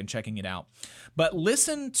going back and checking it out. But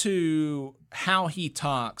listen to how he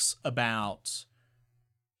talks about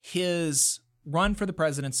his run for the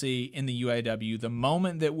presidency in the UAW, the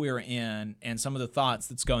moment that we're in, and some of the thoughts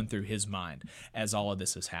that's going through his mind as all of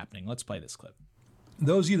this is happening. Let's play this clip.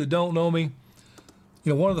 Those of you that don't know me,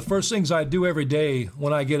 one of the first things I do every day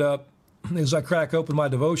when I get up as I crack open my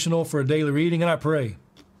devotional for a daily reading and I pray.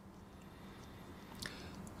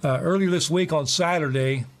 Earlier this week on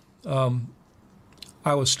Saturday,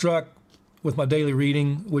 I was struck with my daily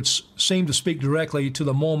reading, which seemed to speak directly to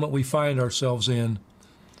the moment we find ourselves in.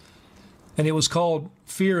 And it was called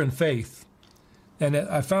Fear and Faith. And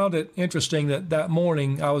I found it interesting that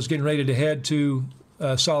morning I was getting ready to head to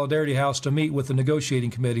Solidarity House to meet with the negotiating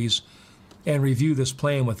committees and review this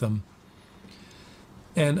plan with them.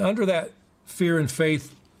 And under that Fear and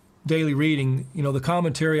Faith daily reading, the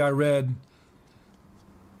commentary I read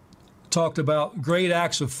talked about great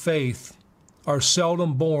acts of faith are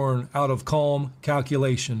seldom born out of calm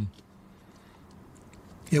calculation.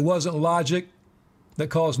 It wasn't logic that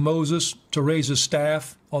caused Moses to raise his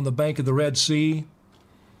staff on the bank of the Red Sea.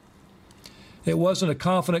 It wasn't a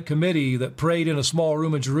confident committee that prayed in a small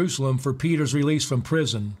room in Jerusalem for Peter's release from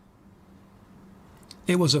prison.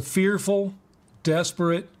 It was a fearful,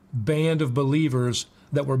 desperate band of believers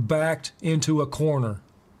that were backed into a corner.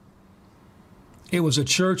 It was a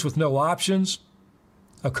church with no options,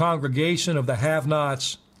 a congregation of the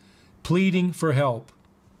have-nots pleading for help.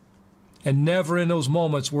 And never in those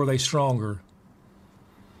moments were they stronger.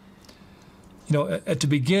 At the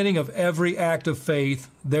beginning of every act of faith,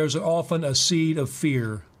 there's often a seed of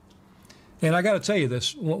fear. And I got to tell you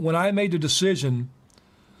this, when I made the decision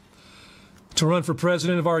to run for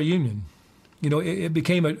president of our union, it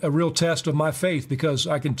became a real test of my faith, because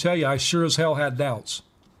I can tell you I sure as hell had doubts.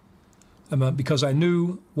 Because I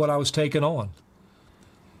knew what I was taking on.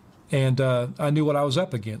 And I knew what I was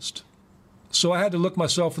up against. So I had to look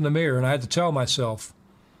myself in the mirror and I had to tell myself,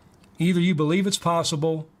 either you believe it's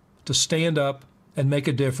possible to stand up and make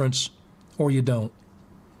a difference, or you don't.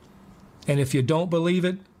 And if you don't believe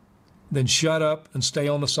it, then shut up and stay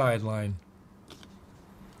on the sideline.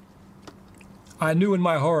 I knew in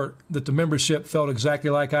my heart that the membership felt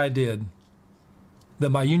exactly like I did,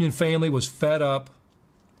 that my union family was fed up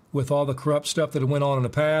with all the corrupt stuff that had went on in the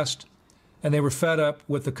past, and they were fed up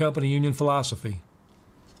with the company union philosophy.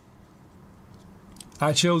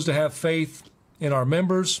 I chose to have faith in our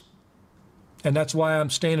members, and that's why I'm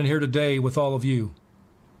standing here today with all of you.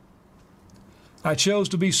 I chose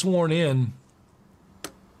to be sworn in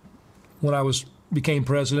when I became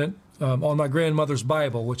president on my grandmother's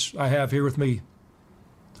Bible, which I have here with me.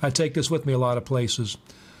 I take this with me a lot of places.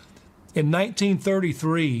 In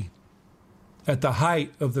 1933, at the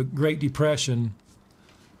height of the Great Depression,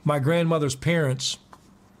 my grandmother's parents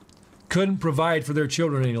couldn't provide for their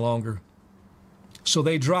children any longer. So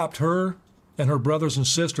they dropped her and her brothers and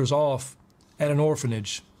sisters off at an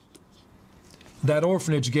orphanage. That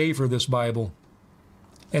orphanage gave her this Bible.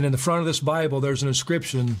 And in the front of this Bible, there's an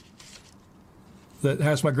inscription that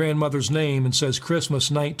has my grandmother's name and says,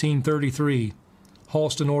 Christmas 1933,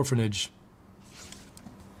 Halston Orphanage.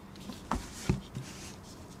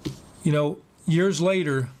 Years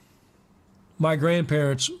later, my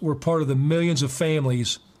grandparents were part of the millions of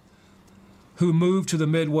families who moved to the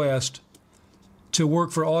Midwest to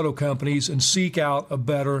work for auto companies and seek out a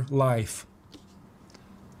better life.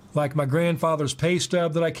 Like my grandfather's pay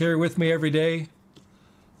stub that I carry with me every day,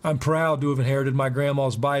 I'm proud to have inherited my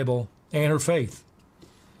grandma's Bible and her faith.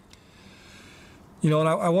 And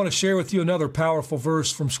I want to share with you another powerful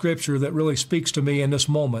verse from Scripture that really speaks to me in this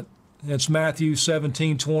moment. It's Matthew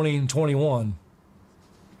 17:20 and 21,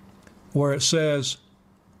 where it says,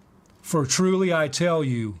 For truly I tell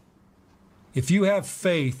you, if you have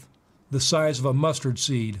faith the size of a mustard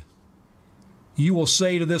seed, you will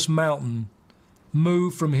say to this mountain,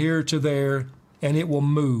 move from here to there, and it will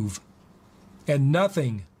move, and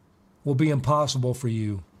nothing will be impossible for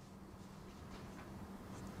you.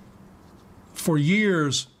 For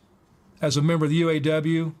years, as a member of the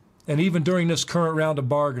UAW, and even during this current round of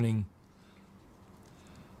bargaining,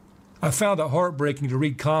 I found it heartbreaking to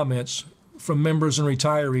read comments from members and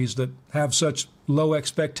retirees that have such low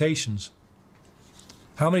expectations.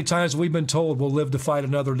 How many times have we been told we'll live to fight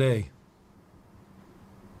another day?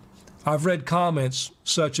 I've read comments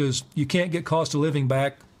such as, you can't get cost of living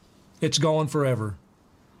back, it's gone forever.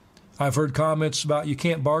 I've heard comments about you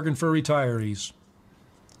can't bargain for retirees.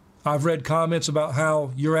 I've read comments about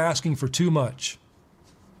how you're asking for too much.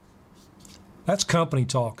 That's company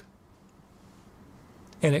talk.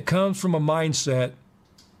 And it comes from a mindset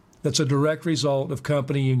that's a direct result of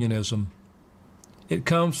company unionism. It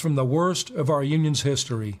comes from the worst of our union's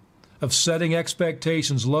history, of setting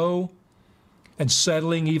expectations low and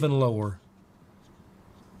settling even lower.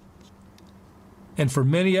 And for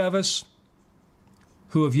many of us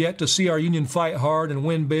who have yet to see our union fight hard and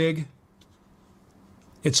win big,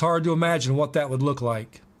 it's hard to imagine what that would look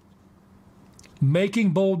like.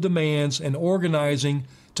 Making bold demands and organizing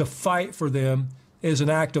to to fight for them is an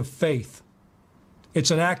act of faith. It's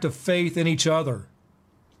an act of faith in each other.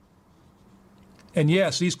 And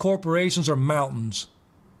yes, these corporations are mountains,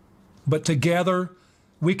 but together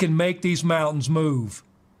we can make these mountains move.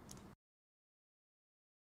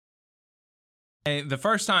 The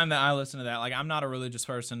first time that I listened to that, like, I'm not a religious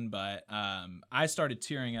person, but I started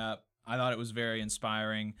tearing up. I thought it was very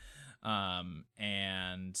inspiring.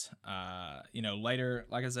 Later,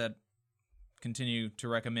 like I said, continue to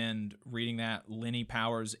recommend reading that. Lenny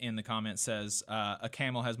Powers in the comments says, a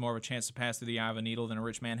camel has more of a chance to pass through the eye of a needle than a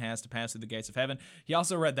rich man has to pass through the gates of heaven. He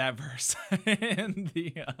also read that verse in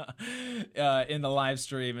the live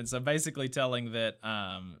stream. And so basically telling the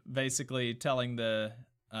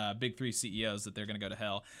big three CEOs that they're going to go to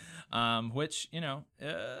hell, which,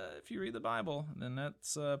 if you read the Bible, then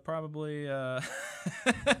that's probably,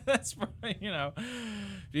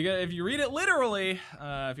 if you read it literally,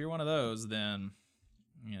 if you're one of those, then,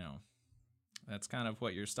 that's kind of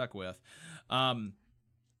what you're stuck with. And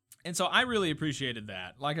so I really appreciated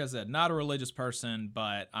that. Like I said, not a religious person,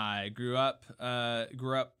 but I grew up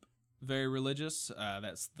very religious.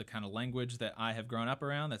 That's the kind of language that I have grown up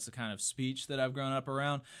around. That's the kind of speech that I've grown up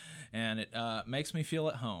around, and it makes me feel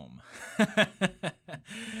at home.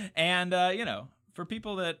 And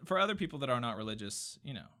for other people that are not religious,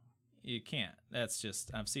 you can't. That's just,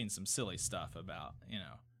 I've seen some silly stuff about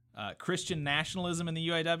Christian nationalism in the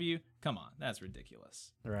UAW. Come on, that's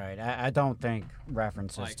ridiculous. Right. I don't think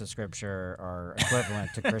references to Scripture are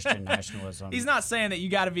equivalent to Christian nationalism. He's not saying that you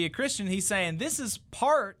got to be a Christian. He's saying this is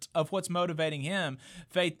part of what's motivating him,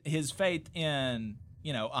 his faith in,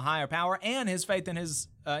 a higher power, and his faith in his,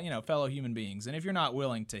 fellow human beings. And if you're not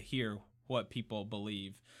willing to hear what people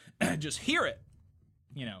believe, just hear it.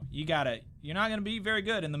 You're not going to be very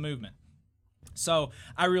good in the movement. So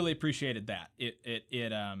I really appreciated that.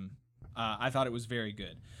 I thought it was very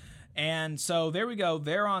good. And so there we go.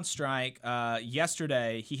 They're on strike.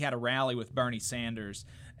 Yesterday, he had a rally with Bernie Sanders,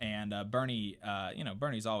 and Bernie's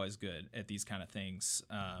always good at these kind of things.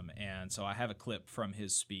 And so I have a clip from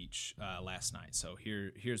his speech last night. So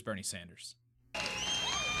here's Bernie Sanders.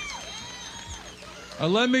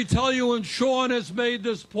 And let me tell you, and Sean has made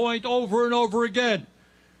this point over and over again,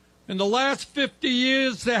 in the last 50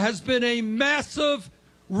 years, there has been a massive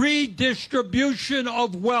redistribution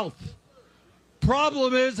of wealth.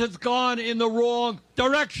 Problem is, it's gone in the wrong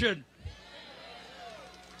direction.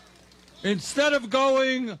 Instead of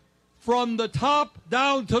going from the top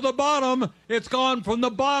down to the bottom, it's gone from the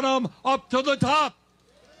bottom up to the top.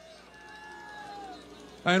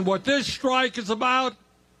 And what this strike is about,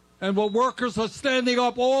 and what workers are standing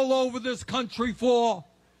up all over this country for,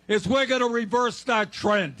 is we're going to reverse that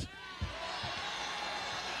trend.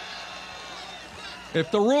 If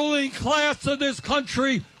the ruling class of this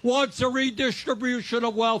country wants a redistribution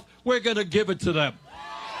of wealth, we're going to give it to them.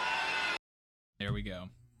 There we go.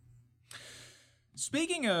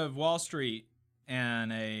 Speaking of Wall Street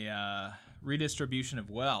and a redistribution of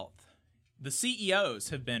wealth, the CEOs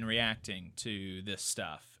have been reacting to this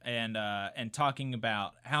stuff and talking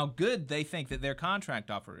about how good they think that their contract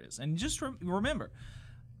offer is. And just remember,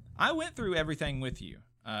 I went through everything with you.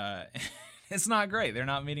 It's not great. They're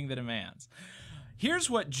not meeting the demands. Here's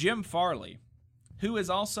what Jim Farley, who is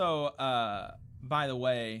also, by the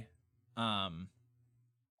way,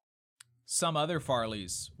 some other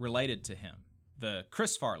Farleys related to him. The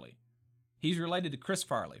Chris Farley. He's related to Chris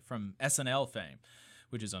Farley from SNL fame,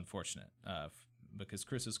 which is unfortunate because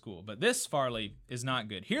Chris is cool. But this Farley is not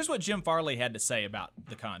good. Here's what Jim Farley had to say about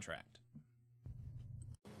the contract.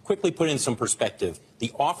 Quickly put in some perspective.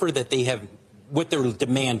 The offer that they have, what they're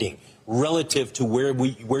demanding relative to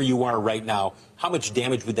where you are right now, how much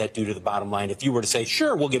damage would that do to the bottom line if you were to say,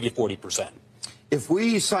 sure, we'll give you 40%? If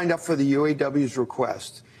we signed up for the UAW's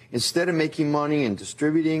request, instead of making money and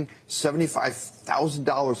distributing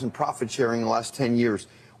 $75,000 in profit sharing in the last 10 years,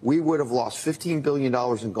 we would have lost $15 billion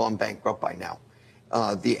and gone bankrupt by now.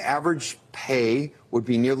 The average pay would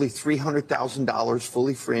be nearly $300,000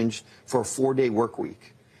 fully fringed for a 4-day work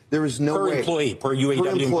week. There is no way. Per employee, per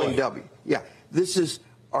UAW employee. Yeah. This is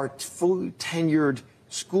our fully tenured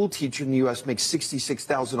school teacher in the U.S. makes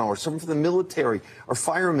 $66,000. Someone from the military or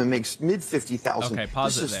fireman makes mid-50,000. Okay,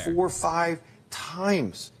 pause this it is there. 4 or 5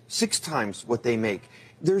 times, 6 times what they make.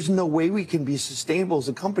 There's no way we can be sustainable as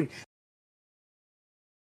a company.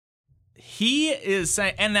 He is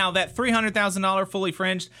saying, and now that $300,000 fully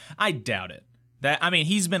fringed, I doubt it.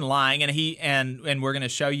 He's been lying, and we're going to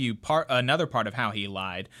show you another part of how he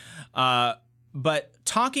lied. But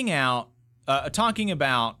talking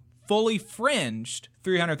about fully fringed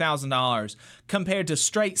 $300,000 compared to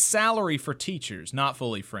straight salary for teachers, not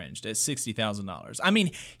fully fringed, at $60,000. I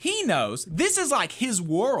mean, he knows this is like his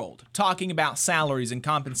world, talking about salaries and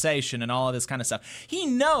compensation and all of this kind of stuff. He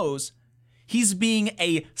knows he's being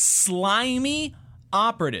a slimy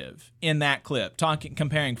operative in that clip,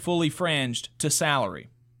 comparing fully fringed to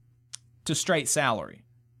salary, to straight salary.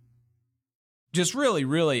 Just really,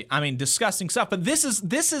 really, I mean, disgusting stuff. But this is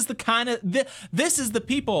the kind of this is the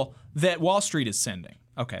people that Wall Street is sending.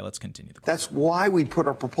 Okay, let's continue. That's why we put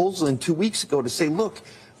our proposal in 2 weeks ago to say, look,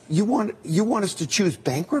 you want us to choose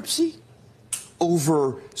bankruptcy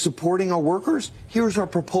over supporting our workers? Here's our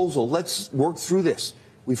proposal. Let's work through this.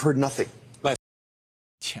 We've heard nothing.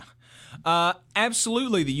 Yeah,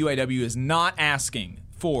 absolutely. The UAW is not asking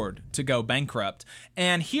Ford to go bankrupt.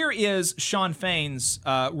 And here is Shawn Fain's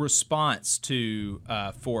response to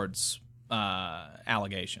Ford's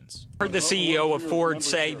allegations. I heard the CEO of Ford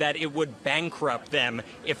say that it would bankrupt them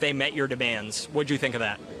if they met your demands. What do you think of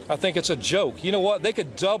that? I think it's a joke. You know what? They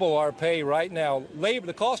could double our pay right now. Labor,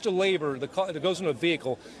 the cost of labor that goes into a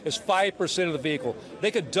vehicle is 5% of the vehicle.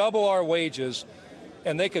 They could double our wages,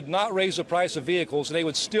 and they could not raise the price of vehicles, and they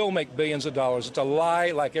would still make billions of dollars. It's a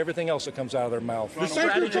lie like everything else that comes out of their mouth.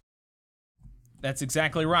 That's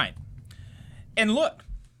exactly right. And look,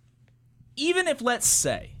 even if let's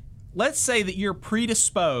say that you're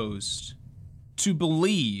predisposed to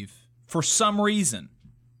believe for some reason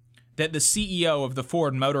that the CEO of the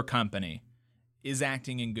Ford Motor Company is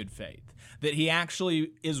acting in good faith, that he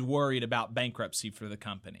actually is worried about bankruptcy for the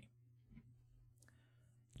company,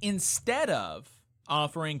 instead of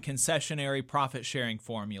offering concessionary profit-sharing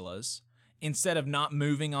formulas, instead of not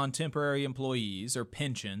moving on temporary employees or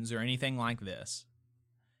pensions or anything like this,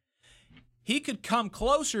 he could come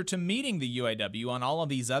closer to meeting the UAW on all of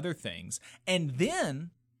these other things. And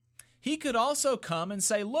then he could also come and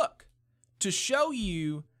say, look, to show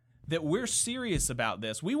you that we're serious about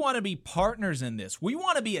this, we want to be partners in this, we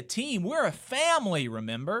want to be a team, we're a family,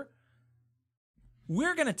 remember?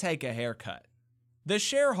 We're going to take a haircut. The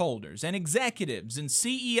shareholders and executives and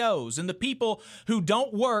CEOs and the people who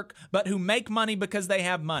don't work but who make money because they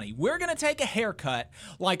have money, we're going to take a haircut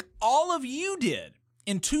like all of you did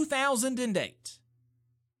in 2008.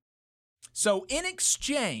 So in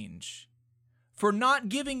exchange for not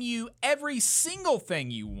giving you every single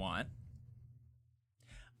thing you want,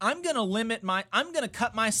 I'm going to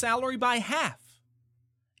cut my salary by half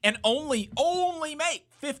and only make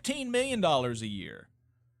 $15 million a year.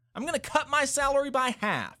 I'm going to cut my salary by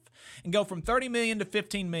half and go from $30 million to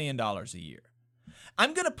 $15 million a year.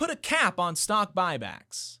 I'm going to put a cap on stock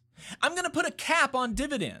buybacks. I'm going to put a cap on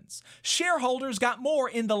dividends. Shareholders got more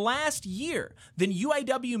in the last year than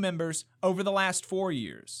UAW members over the last 4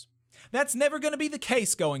 years. That's never going to be the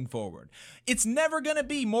case going forward. It's never going to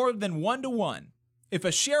be more than 1-to-1. If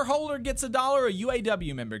a shareholder gets $1, a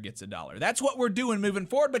UAW member gets $1. That's what we're doing moving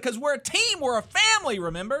forward because we're a team, we're a family,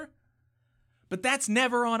 remember? But that's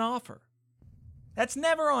never on offer. That's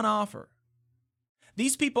never on offer.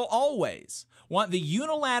 These people always want the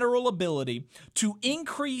unilateral ability to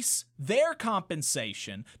increase their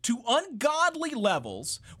compensation to ungodly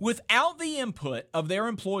levels without the input of their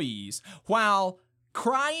employees while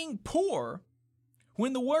crying poor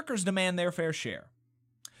when the workers demand their fair share.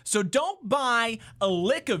 So don't buy a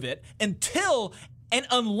lick of it until and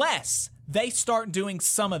unless they start doing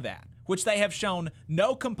some of that, which they have shown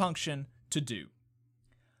no compunction to do.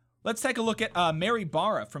 Let's take a look at Mary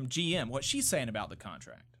Barra from GM, what she's saying about the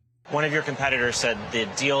contract. One of your competitors said the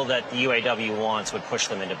deal that the UAW wants would push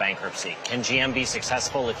them into bankruptcy. Can GM be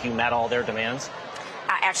successful if you met all their demands?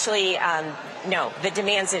 Actually, no. The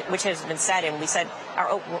demands, which has been said, and we said,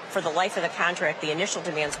 for the life of the contract, the initial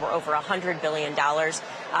demands were over $100 billion.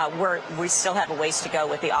 We still have a ways to go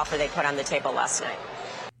with the offer they put on the table last night.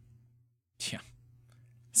 Yeah.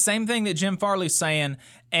 Same thing that Jim Farley's saying,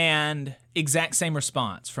 and exact same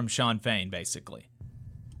response from Shawn Fain, basically.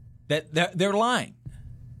 That they're lying.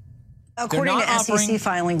 According to SEC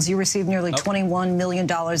filings, you received nearly $21 million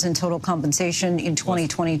in total compensation in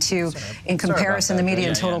 2022. In comparison, the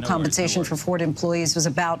median total compensation for Ford employees was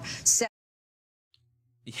about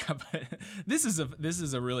Yeah, but this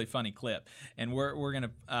is a really funny clip, and we're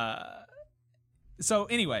gonna. So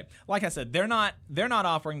anyway, like I said, they're not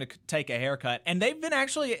offering to take a haircut, and they've been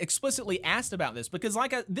actually explicitly asked about this because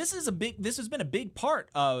this has been a big part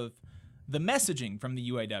of the messaging from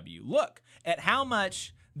the UAW. Look at how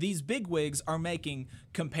much these bigwigs are making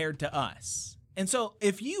compared to us. And so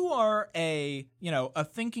if you are a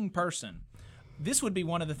thinking person, this would be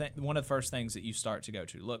one of the first things that you start to go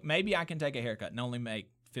to. Look, maybe I can take a haircut and only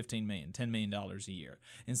make $15 million, $10 million a year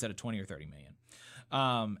instead of $20 or $30 million.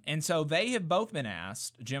 And so they have both been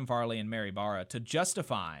asked, Jim Farley and Mary Barra, to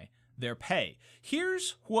justify their pay.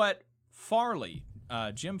 Here's what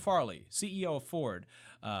Jim Farley, CEO of Ford,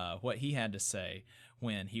 what he had to say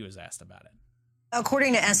when he was asked about it.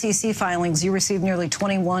 According to SEC filings, you received nearly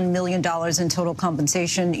 $21 million in total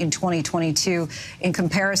compensation in 2022. In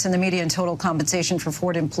comparison, the median total compensation for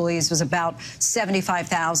Ford employees was about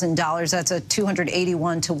 $75,000. That's a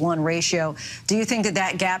 281-to-1 ratio. Do you think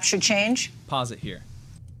that gap should change? Pause it here.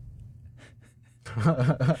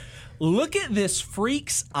 Look at this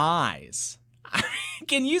freak's eyes.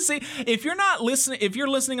 Can you see? If you're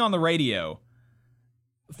listening on the radio,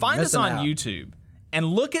 find us on YouTube. And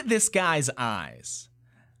look at this guy's eyes.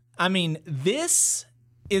 I mean, this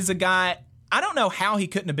is a guy, I don't know how he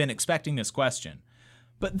couldn't have been expecting this question,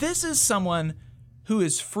 but this is someone who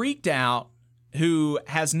is freaked out, who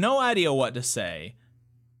has no idea what to say.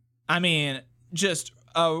 I mean, just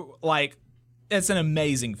it's an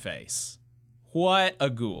amazing face. What a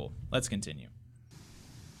ghoul. Let's continue.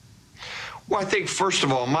 Well, I think, first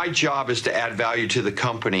of all, my job is to add value to the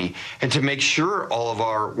company and to make sure all of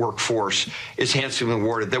our workforce is handsomely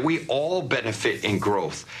rewarded, that we all benefit in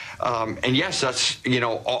growth. And yes, that's,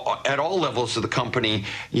 at all levels of the company,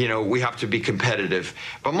 we have to be competitive.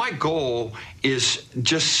 But my goal is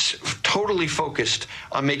just totally focused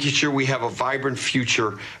on making sure we have a vibrant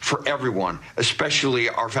future for everyone, especially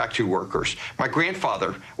our factory workers. My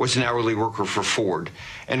grandfather was an hourly worker for Ford,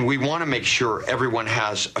 and we want to make sure everyone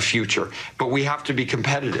has a future, but we have to be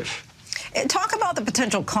competitive. Talk about the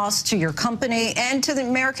potential costs to your company and to the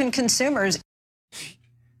American consumers.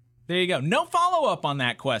 There you go. No follow-up on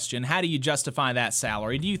that question. How do you justify that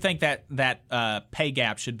salary? Do you think that pay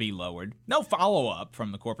gap should be lowered? No follow-up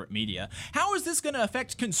from the corporate media. How is this going to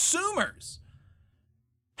affect consumers?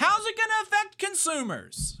 How's it going to affect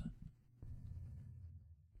consumers?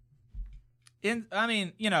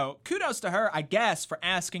 Kudos to her, I guess, for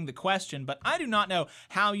asking the question, but I do not know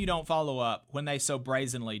how you don't follow up when they so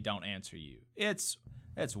brazenly don't answer you. It's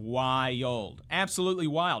wild. Absolutely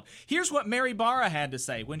wild. Here's what Mary Barra had to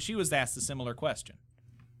say when she was asked a similar question.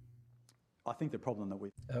 I think the problem that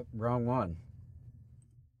we... wrong one.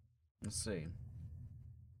 Let's see.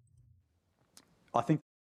 I think...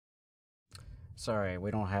 Sorry, we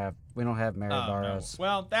don't have Mary Barra's. No.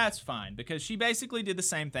 Well, that's fine, because she basically did the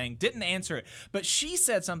same thing, didn't answer it, but she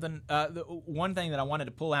said something. One thing that I wanted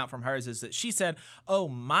to pull out from hers is that she said, "Oh,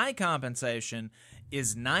 my compensation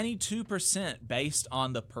is 92% based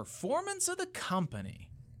on the performance of the company."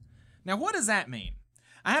 Now, what does that mean?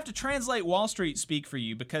 I have to translate Wall Street speak for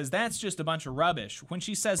you, because that's just a bunch of rubbish. When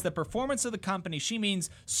she says the performance of the company, she means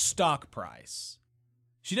stock price.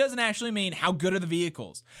 She doesn't actually mean how good are the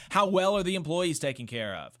vehicles, how well are the employees taken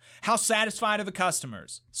care of, how satisfied are the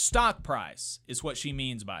customers. Stock price is what she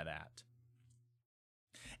means by that.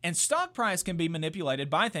 And stock price can be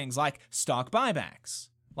manipulated by things like stock buybacks,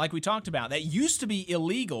 like we talked about. That used to be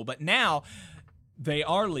illegal, but now they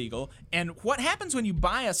are legal. And what happens when you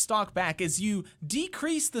buy a stock back is you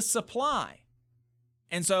decrease the supply.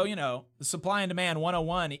 And so, the supply and demand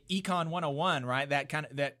 101, Econ 101, right?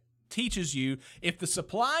 That teaches you if the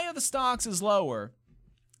supply of the stocks is lower,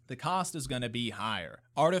 the cost is going to be higher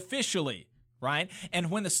artificially, right? And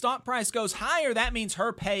when the stock price goes higher, that means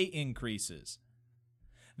her pay increases.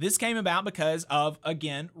 This came about because of,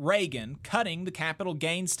 again, Reagan cutting the capital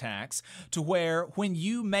gains tax to where when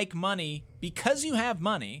you make money, because you have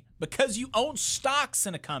money, because you own stocks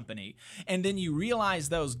in a company, and then you realize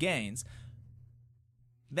those gains,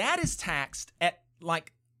 that is taxed at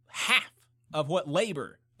like half of what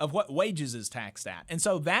wages is taxed at. And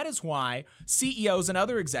so that is why CEOs and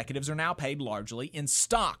other executives are now paid largely in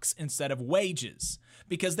stocks instead of wages,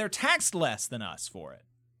 because they're taxed less than us for it.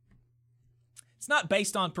 It's not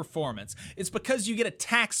based on performance. It's because you get a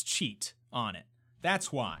tax cheat on it.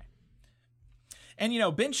 That's why. And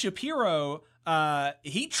Ben Shapiro,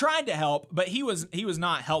 he tried to help, but he was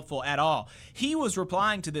not helpful at all. He was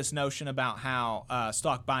replying to this notion about how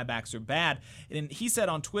stock buybacks are bad. And he said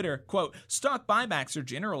on Twitter, quote, "Stock buybacks are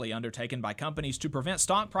generally undertaken by companies to prevent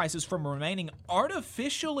stock prices from remaining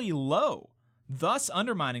artificially low, thus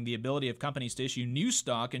undermining the ability of companies to issue new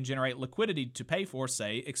stock and generate liquidity to pay for,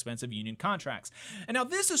 say, expensive union contracts." And now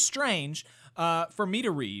this is strange for me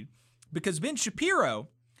to read, because Ben Shapiro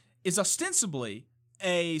is ostensibly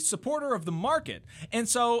a supporter of the market. And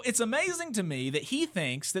so it's amazing to me that he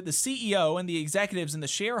thinks that the CEO and the executives and the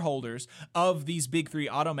shareholders of these big three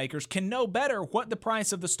automakers can know better what the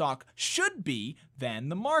price of the stock should be than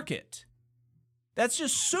the market. That's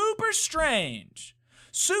just super strange.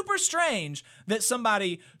 Super strange that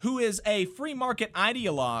somebody who is a free market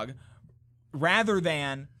ideologue rather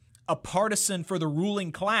than a partisan for the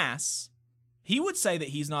ruling class. He would say that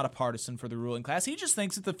he's not a partisan for the ruling class. He just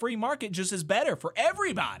thinks that the free market just is better for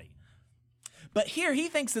everybody. But here he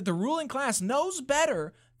thinks that the ruling class knows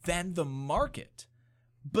better than the market.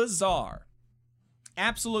 Bizarre.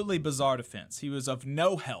 Absolutely bizarre defense. He was of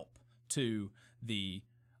no help to the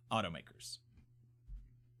automakers.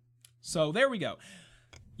 So there we go.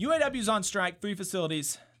 UAW's on strike, 3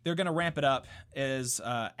 facilities. They're going to ramp it up as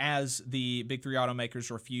the big 3 automakers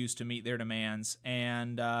refuse to meet their demands.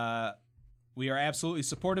 And we are absolutely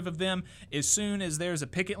supportive of them. As soon as there's a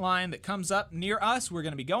picket line that comes up near us, we're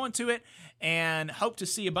going to be going to it and hope to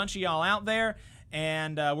see a bunch of y'all out there.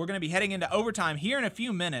 And we're going to be heading into overtime here in a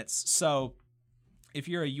few minutes. So if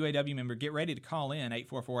you're a UAW member, get ready to call in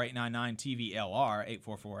 844-899-TVLR,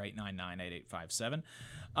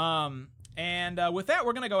 844-899-8857. And with that,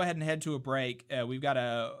 we're going to go ahead and head to a break. We've got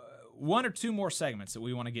 1 or 2 more segments that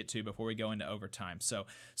we want to get to before we go into overtime. So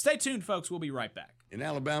stay tuned, folks. We'll be right back. In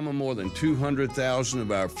Alabama, more than 200,000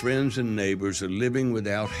 of our friends and neighbors are living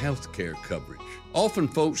without health care coverage. Often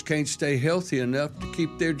folks can't stay healthy enough to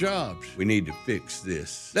keep their jobs. We need to fix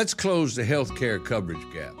this. Let's close the health care coverage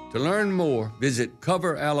gap. To learn more, visit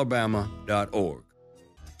coveralabama.org.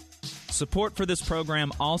 Support for this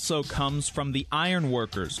program also comes from the Iron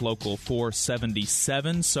Workers, Local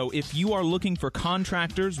 477. So if you are looking for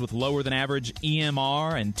contractors with lower than average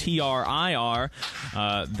EMR and TRIR,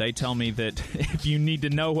 they tell me that if you need to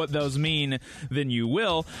know what those mean, then you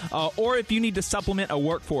will. Or if you need to supplement a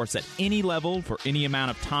workforce at any level for any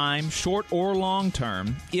amount of time, short or long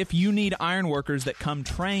term, if you need iron workers that come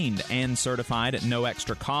trained and certified at no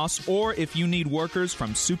extra cost, or if you need workers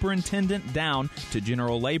from superintendent down to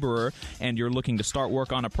general laborer, and you're looking to start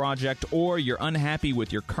work on a project, or you're unhappy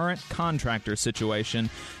with your current contractor situation,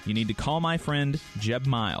 you need to call my friend Jeb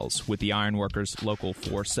Miles with the Ironworkers Local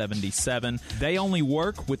 477. They only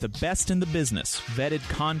work with the best in the business, vetted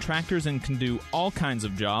contractors, and can do all kinds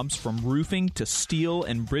of jobs, from roofing to steel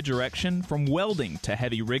and bridge erection, from welding to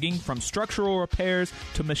heavy rigging, from structural repairs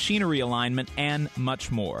to machinery alignment, and much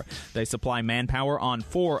more. They supply manpower on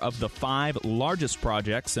 4 of the 5 largest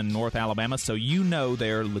projects in North Alabama, so you know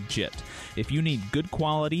they're legit. If you need good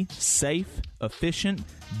quality, safe, efficient,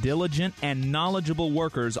 diligent, and knowledgeable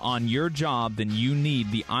workers on your job, then you need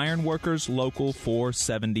the Ironworkers Local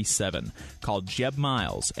 477. Call Jeb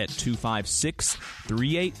Miles at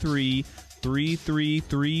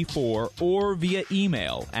 256-383-3334 or via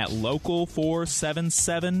email at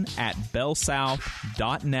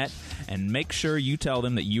local477@bellsouth.net, and make sure you tell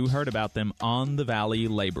them that you heard about them on the Valley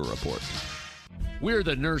Labor Report. We're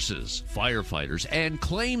the nurses, firefighters, and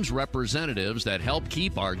claims representatives that help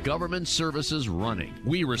keep our government services running.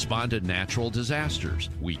 We respond to natural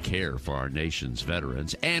disasters. We care for our nation's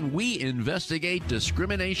veterans, and we investigate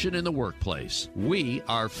discrimination in the workplace. We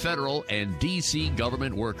are federal and D.C.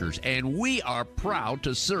 government workers, and we are proud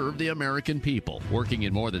to serve the American people. Working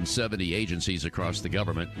in more than 70 agencies across the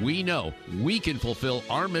government, we know we can fulfill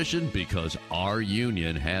our mission because our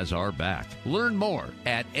union has our back. Learn more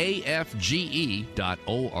at afge.org.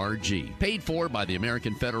 Paid for by the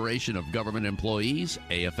American Federation of Government Employees,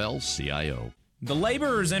 AFL-CIO. The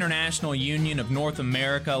Laborers International Union of North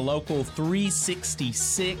America, Local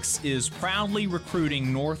 366, is proudly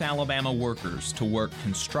recruiting North Alabama workers to work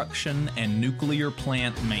construction and nuclear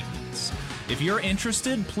plant maintenance. If you're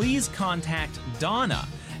interested, please contact Donna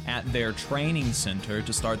at their training center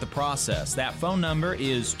to start the process. That phone number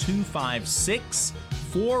is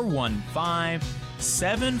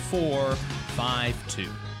 256-415-7452.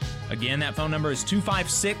 Again, that phone number is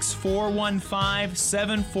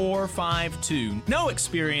 256-415-7452. No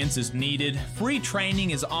experience is needed. Free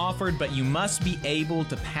training is offered, but you must be able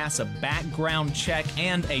to pass a background check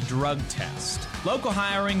and a drug test. Local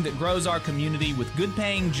hiring that grows our community with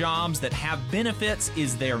good-paying jobs that have benefits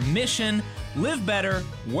is their mission. Live better,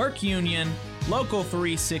 work union, Local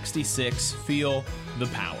 366, feel the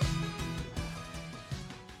power.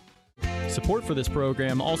 Support for this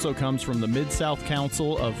program also comes from the Mid-South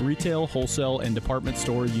Council of Retail, Wholesale, and Department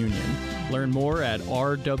Store Union. Learn more at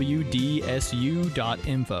rwdsu.info.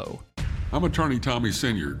 I'm attorney Tommy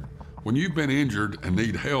Sinyard. When you've been injured and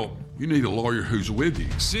need help, you need a lawyer who's with you.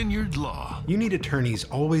 Sinyard Law. You need attorneys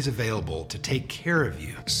always available to take care of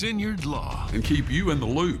you. Sinyard Law. And keep you in the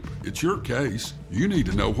loop. It's your case. You need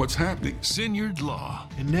to know what's happening. Sinyard Law.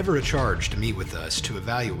 And never a charge to meet with us to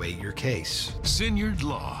evaluate your case. Sinyard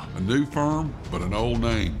Law. A new firm, but an old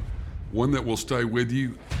name. One that will stay with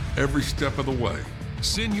you every step of the way.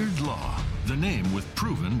 Sinyard Law. The name with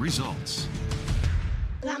proven results.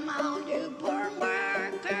 Come on, you poor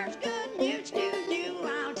workers, good news to you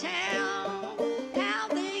I'll tell. How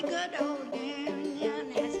the good old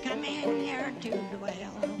union has come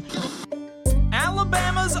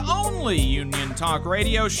Alabama's only union talk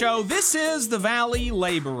radio show. This is the Valley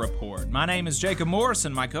Labor Report. My name is Jacob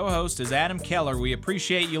Morrison. My co-host is Adam Keller. We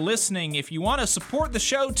appreciate you listening. If you want to support the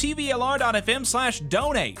show,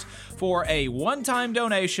 tvlr.fm/donate for a one-time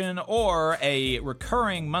donation or a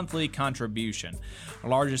recurring monthly contribution. Our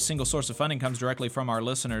largest single source of funding comes directly from our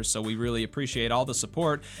listeners, so we really appreciate all the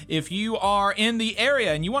support. If you are in the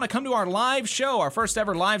area and you want to come to our live show, our first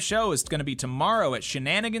ever live show is going to be tomorrow at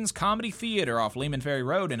Shenanigans Comedy Theater off Lehman Ferry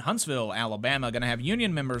Road in Huntsville, Alabama. Going to have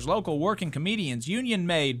union members, local working comedians,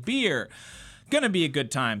 union-made beer. Going to be a good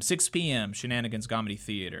time. 6 p.m., Shenanigans Comedy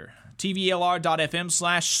Theater.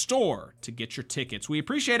 tvlr.fm/store to get your tickets. We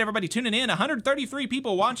appreciate everybody tuning in. 133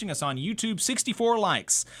 people watching us on YouTube, 64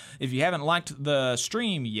 likes. If you haven't liked the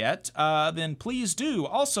stream yet, then please do.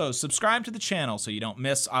 Also, subscribe to the channel so you don't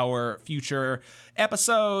miss our future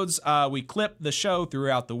episodes. We clip the show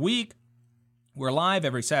throughout the week. We're live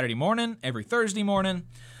every Saturday morning, every Thursday morning.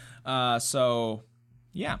 So,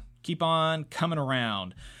 yeah, keep on coming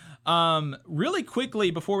around. Really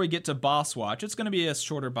quickly before we get to Boss Watch, it's going to be a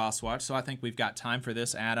shorter Boss Watch, so I think we've got time for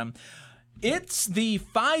this, Adam. It's the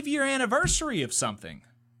 5-year anniversary of something,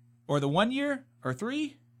 or the 1 year or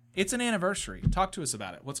 3. It's an anniversary. Talk to us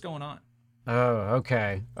about it. What's going on? Oh,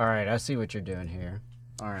 okay. All right. I see what you're doing here.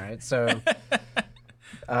 All right. So,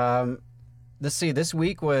 let's see. This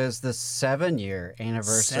week was the 7-year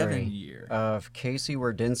anniversary of Casey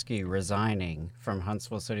Wardynski resigning from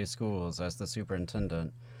Huntsville City Schools as the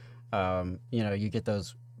superintendent. You get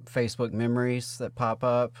those Facebook memories that pop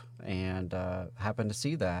up, and happened to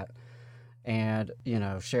see that, and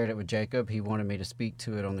shared it with Jacob. He wanted me to speak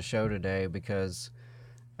to it on the show today because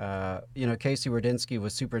Casey Wardynski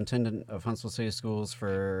was superintendent of Huntsville City Schools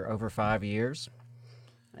for over 5 years,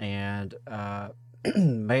 and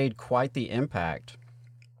made quite the impact.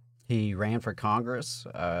 He ran for Congress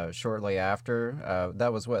shortly after.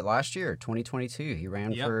 That was last year, 2022. He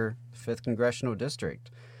ran for 5th Congressional District.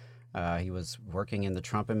 He was working in the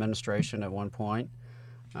Trump administration at one point.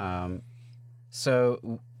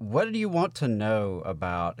 So what do you want to know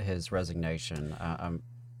about his resignation?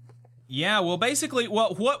 Yeah, well, basically,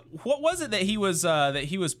 what was it that he was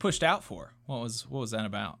pushed out for? What was that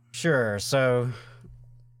about? Sure. So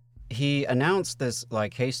he announced this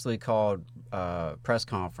hastily called press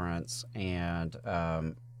conference, and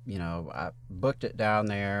I booked it down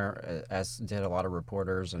there, as did a lot of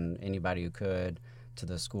reporters and anybody who could, to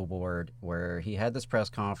the school board, where he had this press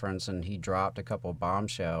conference and he dropped a couple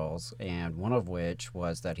bombshells, and one of which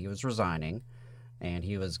was that he was resigning and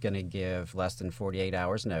he was going to give less than 48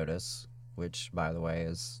 hours notice, which, by the way,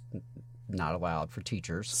 is not allowed for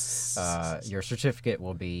teachers. Your certificate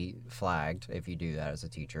will be flagged if you do that as a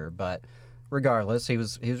teacher, but regardless, he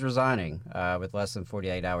was resigning with less than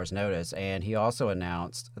 48 hours notice. And he also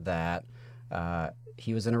announced that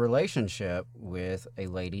he was in a relationship with a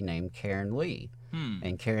lady named Karen Lee.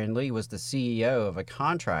 And Karen Lee was the CEO of a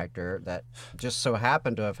contractor that just so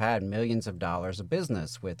happened to have had millions of dollars of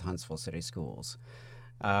business with Huntsville City Schools.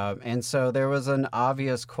 And so there was an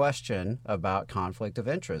obvious question about conflict of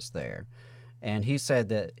interest there. And he said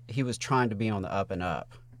that he was trying to be on the up and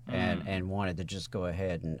up, and wanted to just go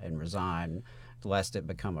ahead and resign lest it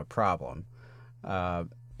become a problem. And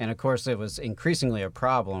of course, it was increasingly a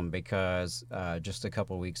problem because just a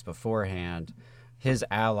couple weeks beforehand, his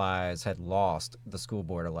allies had lost the school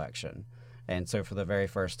board election. And so for the very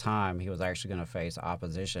first time, he was actually going to face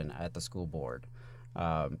opposition at the school board.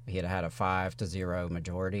 He had had a 5-0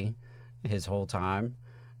 majority his whole time.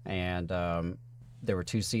 And there were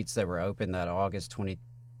 2 seats that were open that August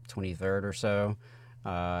 23rd or so.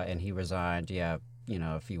 And he resigned, a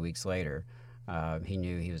few weeks later. He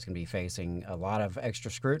knew he was going to be facing a lot of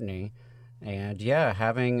extra scrutiny. And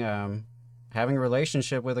having a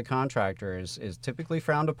relationship with a contractor is typically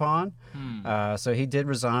frowned upon. So he did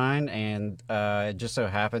resign, and it just so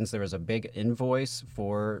happens there was a big invoice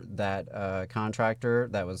for that contractor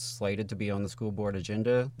that was slated to be on the school board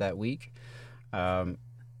agenda that week.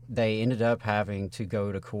 They ended up having to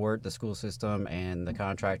go to court, the school system and the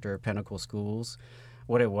contractor, Pinnacle Schools.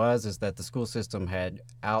 What it was is that the school system had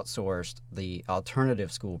outsourced the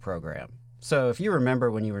alternative school program. So if you remember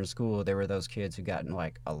when you were in school, there were those kids who got in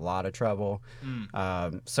a lot of trouble,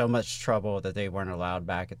 so much trouble that they weren't allowed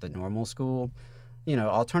back at the normal school,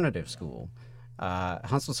 alternative school.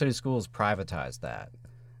 Huntsville City Schools privatized that,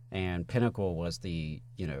 and Pinnacle was the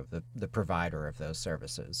provider of those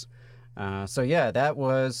services. That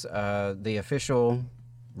was the official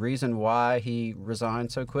reason why he resigned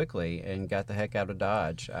so quickly and got the heck out of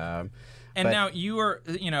Dodge. And now you are,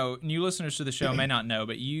 new listeners to the show may not know,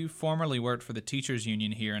 but you formerly worked for the teachers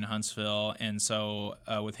union here in Huntsville, and so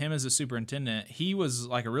with him as a superintendent, he was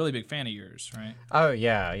like a really big fan of yours, right? Oh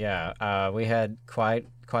yeah. We had quite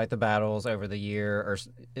the battles over the year, or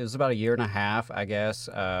it was about a year and a half, I guess,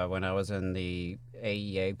 when I was in the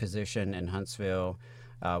AEA position in Huntsville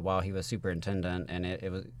while he was superintendent, and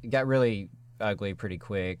it got really ugly pretty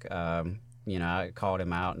quick. I called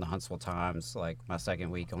him out in the Huntsville Times like my second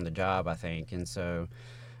week on the job, I think, and so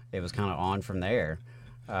it was kind of on from there.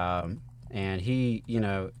 And he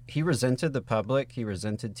resented the public, he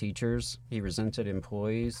resented teachers, he resented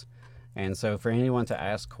employees, and so for anyone to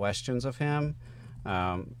ask questions of him,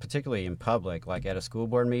 particularly in public, like at a school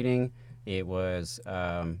board meeting, it was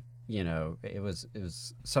it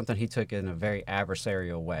was something he took in a very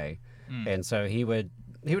adversarial way, and so he would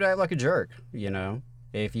act like a jerk,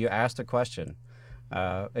 if you asked a question,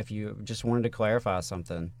 if you just wanted to clarify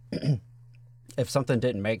something, if something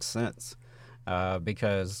didn't make sense,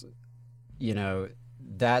 because,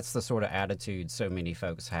 that's the sort of attitude so many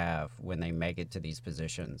folks have when they make it to these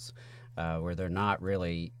positions, where they're not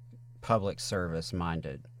really public service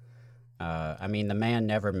minded. The man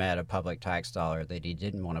never met a public tax dollar that he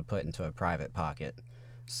didn't want to put into a private pocket.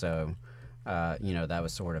 So, that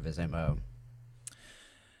was sort of his MO.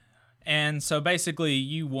 And so basically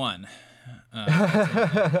you won.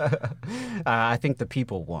 I think the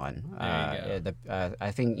people won.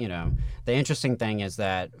 I think, the interesting thing is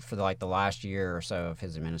that for the last year or so of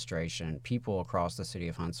his administration, people across the city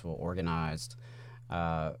of Huntsville organized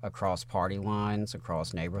across party lines,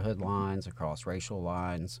 across neighborhood lines, across racial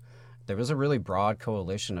lines. There was a really broad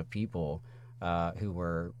coalition of people who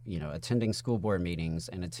were, attending school board meetings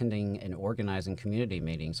and attending and organizing community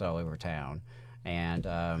meetings all over town. And,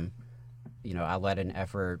 I led an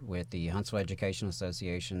effort with the Huntsville Education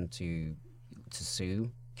Association to sue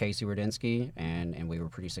Casey Rudinsky, and we were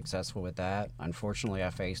pretty successful with that. Unfortunately, I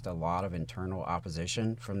faced a lot of internal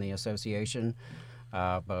opposition from the association,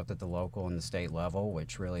 both at the local and the state level,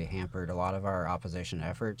 which really hampered a lot of our opposition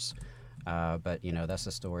efforts. But, that's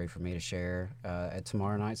a story for me to share at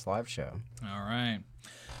tomorrow night's live show. All right.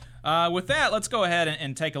 With that, let's go ahead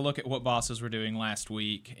and take a look at what bosses were doing last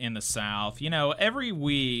week in the South. Every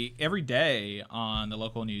week, every day on the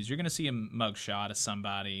local news, you're going to see a mugshot of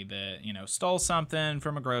somebody that, stole something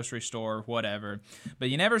from a grocery store, whatever.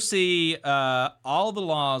 But you never see all the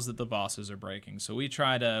laws that the bosses are breaking. So we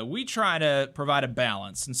try to provide a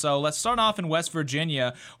balance. And so let's start off in West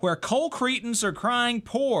Virginia, where coal cretins are crying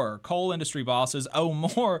poor. Coal industry bosses owe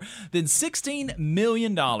more than $16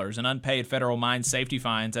 million in unpaid federal mine safety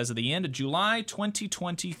fines as of the end of July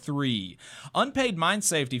 2023. Unpaid mine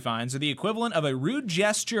safety fines are the equivalent of a rude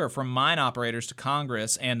gesture from mine operators to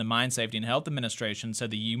Congress and the Mine Safety and Health Administration,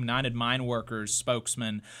 said the United Mine Workers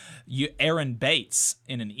spokesman Aaron Bates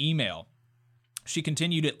in an email. She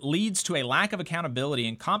continued, it leads to a lack of accountability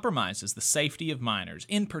and compromises the safety of miners.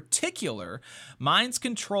 In particular, mines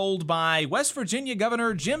controlled by West Virginia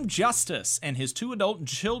Governor Jim Justice and his 2 adult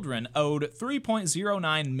children owed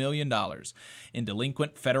 $3.09 million in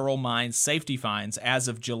delinquent federal mine safety fines as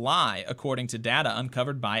of July, according to data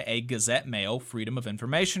uncovered by a Gazette Mail Freedom of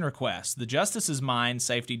Information request. The Justice's mine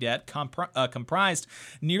safety debt comprised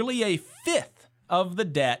nearly a fifth of the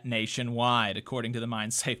debt nationwide, according to the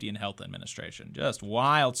Mine Safety and Health Administration. Just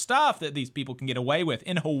wild stuff that these people can get away with.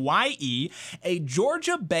 In Hawaii, a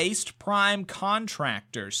Georgia-based prime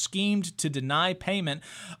contractor schemed to deny payment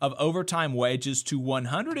of overtime wages to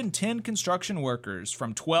 110 construction workers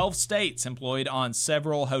from 12 states employed on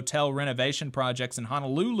several hotel renovation projects in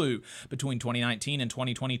Honolulu between 2019 and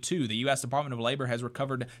 2022. The U.S. Department of Labor has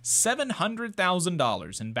recovered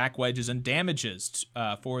 $700,000 in back wages and damages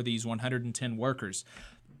for these 110 workers.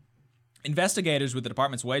 Investigators with the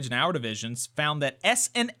department's wage and hour divisions found that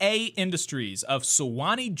S&A Industries of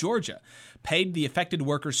Sewanee, Georgia, paid the affected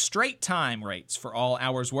workers straight time rates for all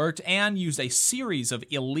hours worked and used a series of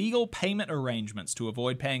illegal payment arrangements to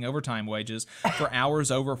avoid paying overtime wages for hours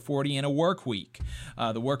over 40 in a work week.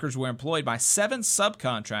 The workers were employed by 7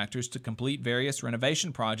 subcontractors to complete various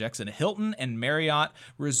renovation projects at Hilton and Marriott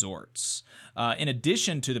resorts. In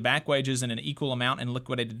addition to the back wages and an equal amount in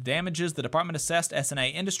liquidated damages, the department assessed S&A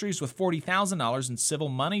Industries with $40,000 in civil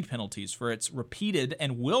money penalties for its repeated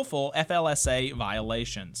and willful FLSA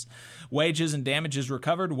violations. Wages and damages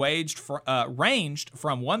recovered ranged from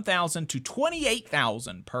 $1,000 to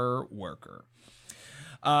 $28,000 per worker.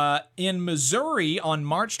 In Missouri, on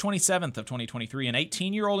March 27th of 2023, an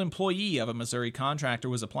 18-year-old employee of a Missouri contractor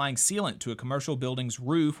was applying sealant to a commercial building's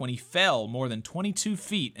roof when he fell more than 22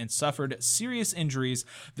 feet and suffered serious injuries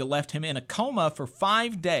that left him in a coma for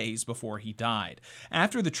 5 days before he died.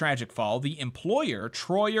 After the tragic fall, the employer,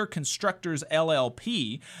 Troyer Constructors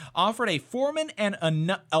LLP, offered a foreman and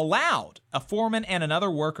allowed a foreman and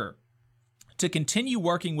another worker to continue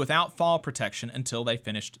working without fall protection until they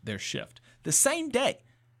finished their shift. The same day.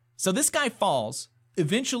 So this guy falls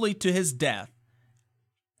eventually to his death,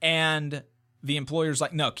 and the employer's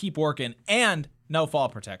like, no, keep working, and no fall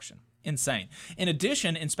protection. Insane. In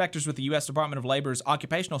addition, inspectors with the U.S. Department of Labor's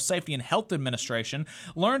Occupational Safety and Health Administration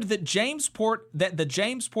learned that the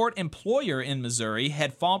Jamesport employer in Missouri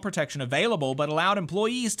had fall protection available, but allowed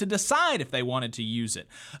employees to decide if they wanted to use it.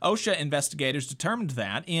 OSHA investigators determined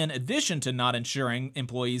that, in addition to not ensuring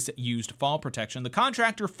employees used fall protection, the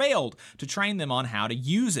contractor failed to train them on how to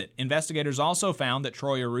use it. Investigators also found that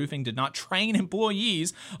Troyer Roofing did not train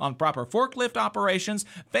employees on proper forklift operations,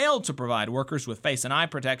 failed to provide workers with face and eye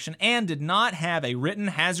protection, and did not have a written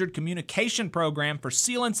hazard communication program for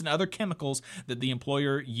sealants and other chemicals that the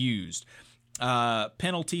employer used.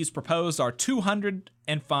 Penalties proposed are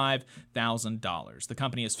 $205,000. The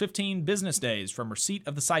company has 15 business days from receipt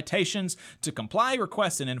of the citations to comply,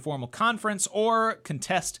 request an informal conference, or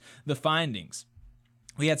contest the findings.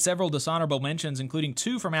 We had several dishonorable mentions, including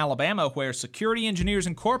 2 from Alabama, where Security Engineers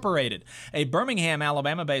Incorporated, a Birmingham,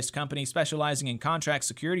 Alabama-based company specializing in contract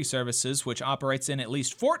security services, which operates in at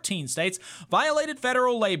least 14 states, violated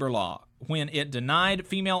federal labor law when it denied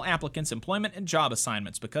female applicants employment and job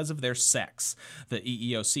assignments because of their sex, the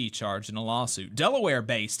EEOC charged in a lawsuit.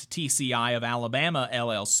 Delaware-based TCI of Alabama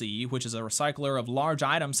LLC, which is a recycler of large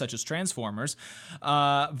items such as transformers,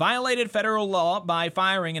 violated federal law by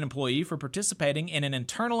firing an employee for participating in an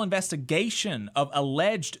internal investigation of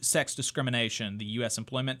alleged sex discrimination, the U.S.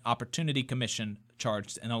 Employment Opportunity Commission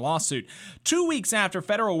charged in a lawsuit. 2 weeks after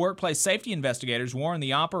federal workplace safety investigators warned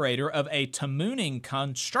the operator of a Tamuning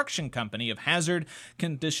construction company of hazard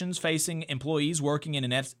conditions facing employees working in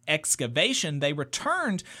an excavation, they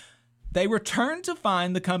returned to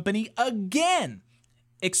find the company again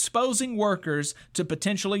exposing workers to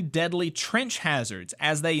potentially deadly trench hazards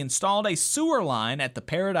as they installed a sewer line at the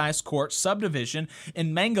Paradise Court subdivision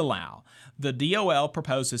in Mangalau. The DOL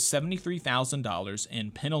proposes $73,000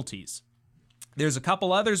 in penalties. There's a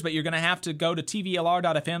couple others, but you're going to have to go to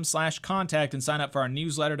tvlr.fm/contact and sign up for our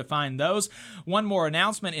newsletter to find those. One more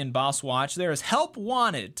announcement in Boss Watch. There is help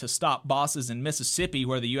wanted to stop bosses in Mississippi,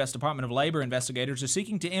 where the U.S. Department of Labor investigators are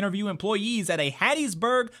seeking to interview employees at a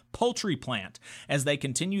Hattiesburg poultry plant as they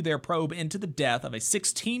continue their probe into the death of a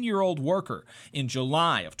 16-year-old worker in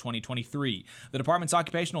July of 2023. The department's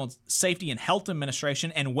Occupational Safety and Health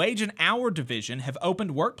Administration and Wage and Hour Division have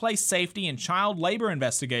opened workplace safety and child labor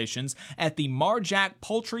investigations at the Marjack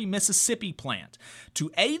Poultry, Mississippi plant.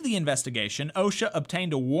 To aid the investigation, OSHA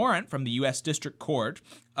obtained a warrant from the U.S. District Court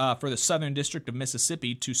for the Southern District of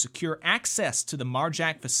Mississippi to secure access to the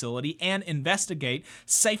Marjack facility and investigate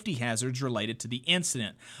safety hazards related to the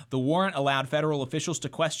incident. The warrant allowed federal officials to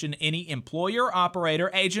question any employer, operator,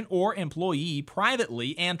 agent, or employee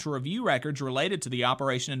privately and to review records related to the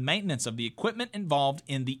operation and maintenance of the equipment involved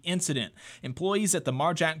in the incident. Employees at the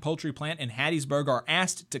Marjack Poultry plant in Hattiesburg are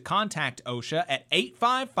asked to contact OSHA at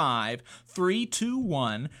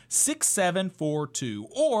 855-321-6742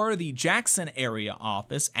 or the Jackson area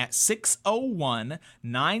office at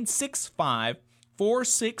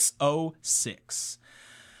 601-965-4606.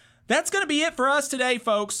 That's going to be it for us today,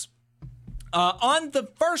 folks. On the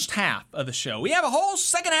first half of the show, we have a whole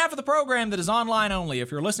second half of the program that is online only.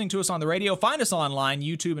 If you're listening to us on the radio, find us online,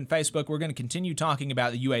 YouTube and Facebook. We're going to continue talking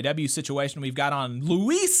about the UAW situation. We've got on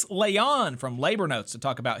Luis Leon from Labor Notes to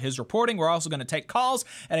talk about his reporting. We're also going to take calls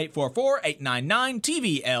at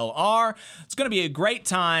 844-899-TVLR. It's going to be a great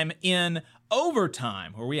time in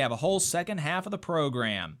Overtime, where we have a whole second half of the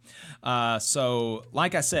program. So,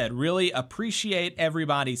 like I said, really appreciate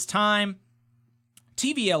everybody's time.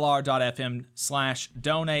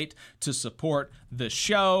 TVLR.fm/donate to support the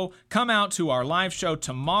show. Come out to our live show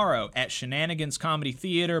tomorrow at Shenanigans Comedy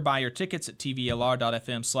Theater. Buy your tickets at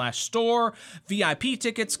TVLR.fm/store. VIP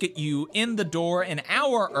tickets get you in the door an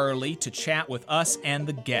hour early to chat with us and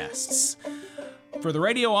the guests. For the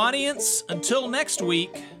radio audience, until next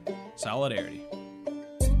week, solidarity.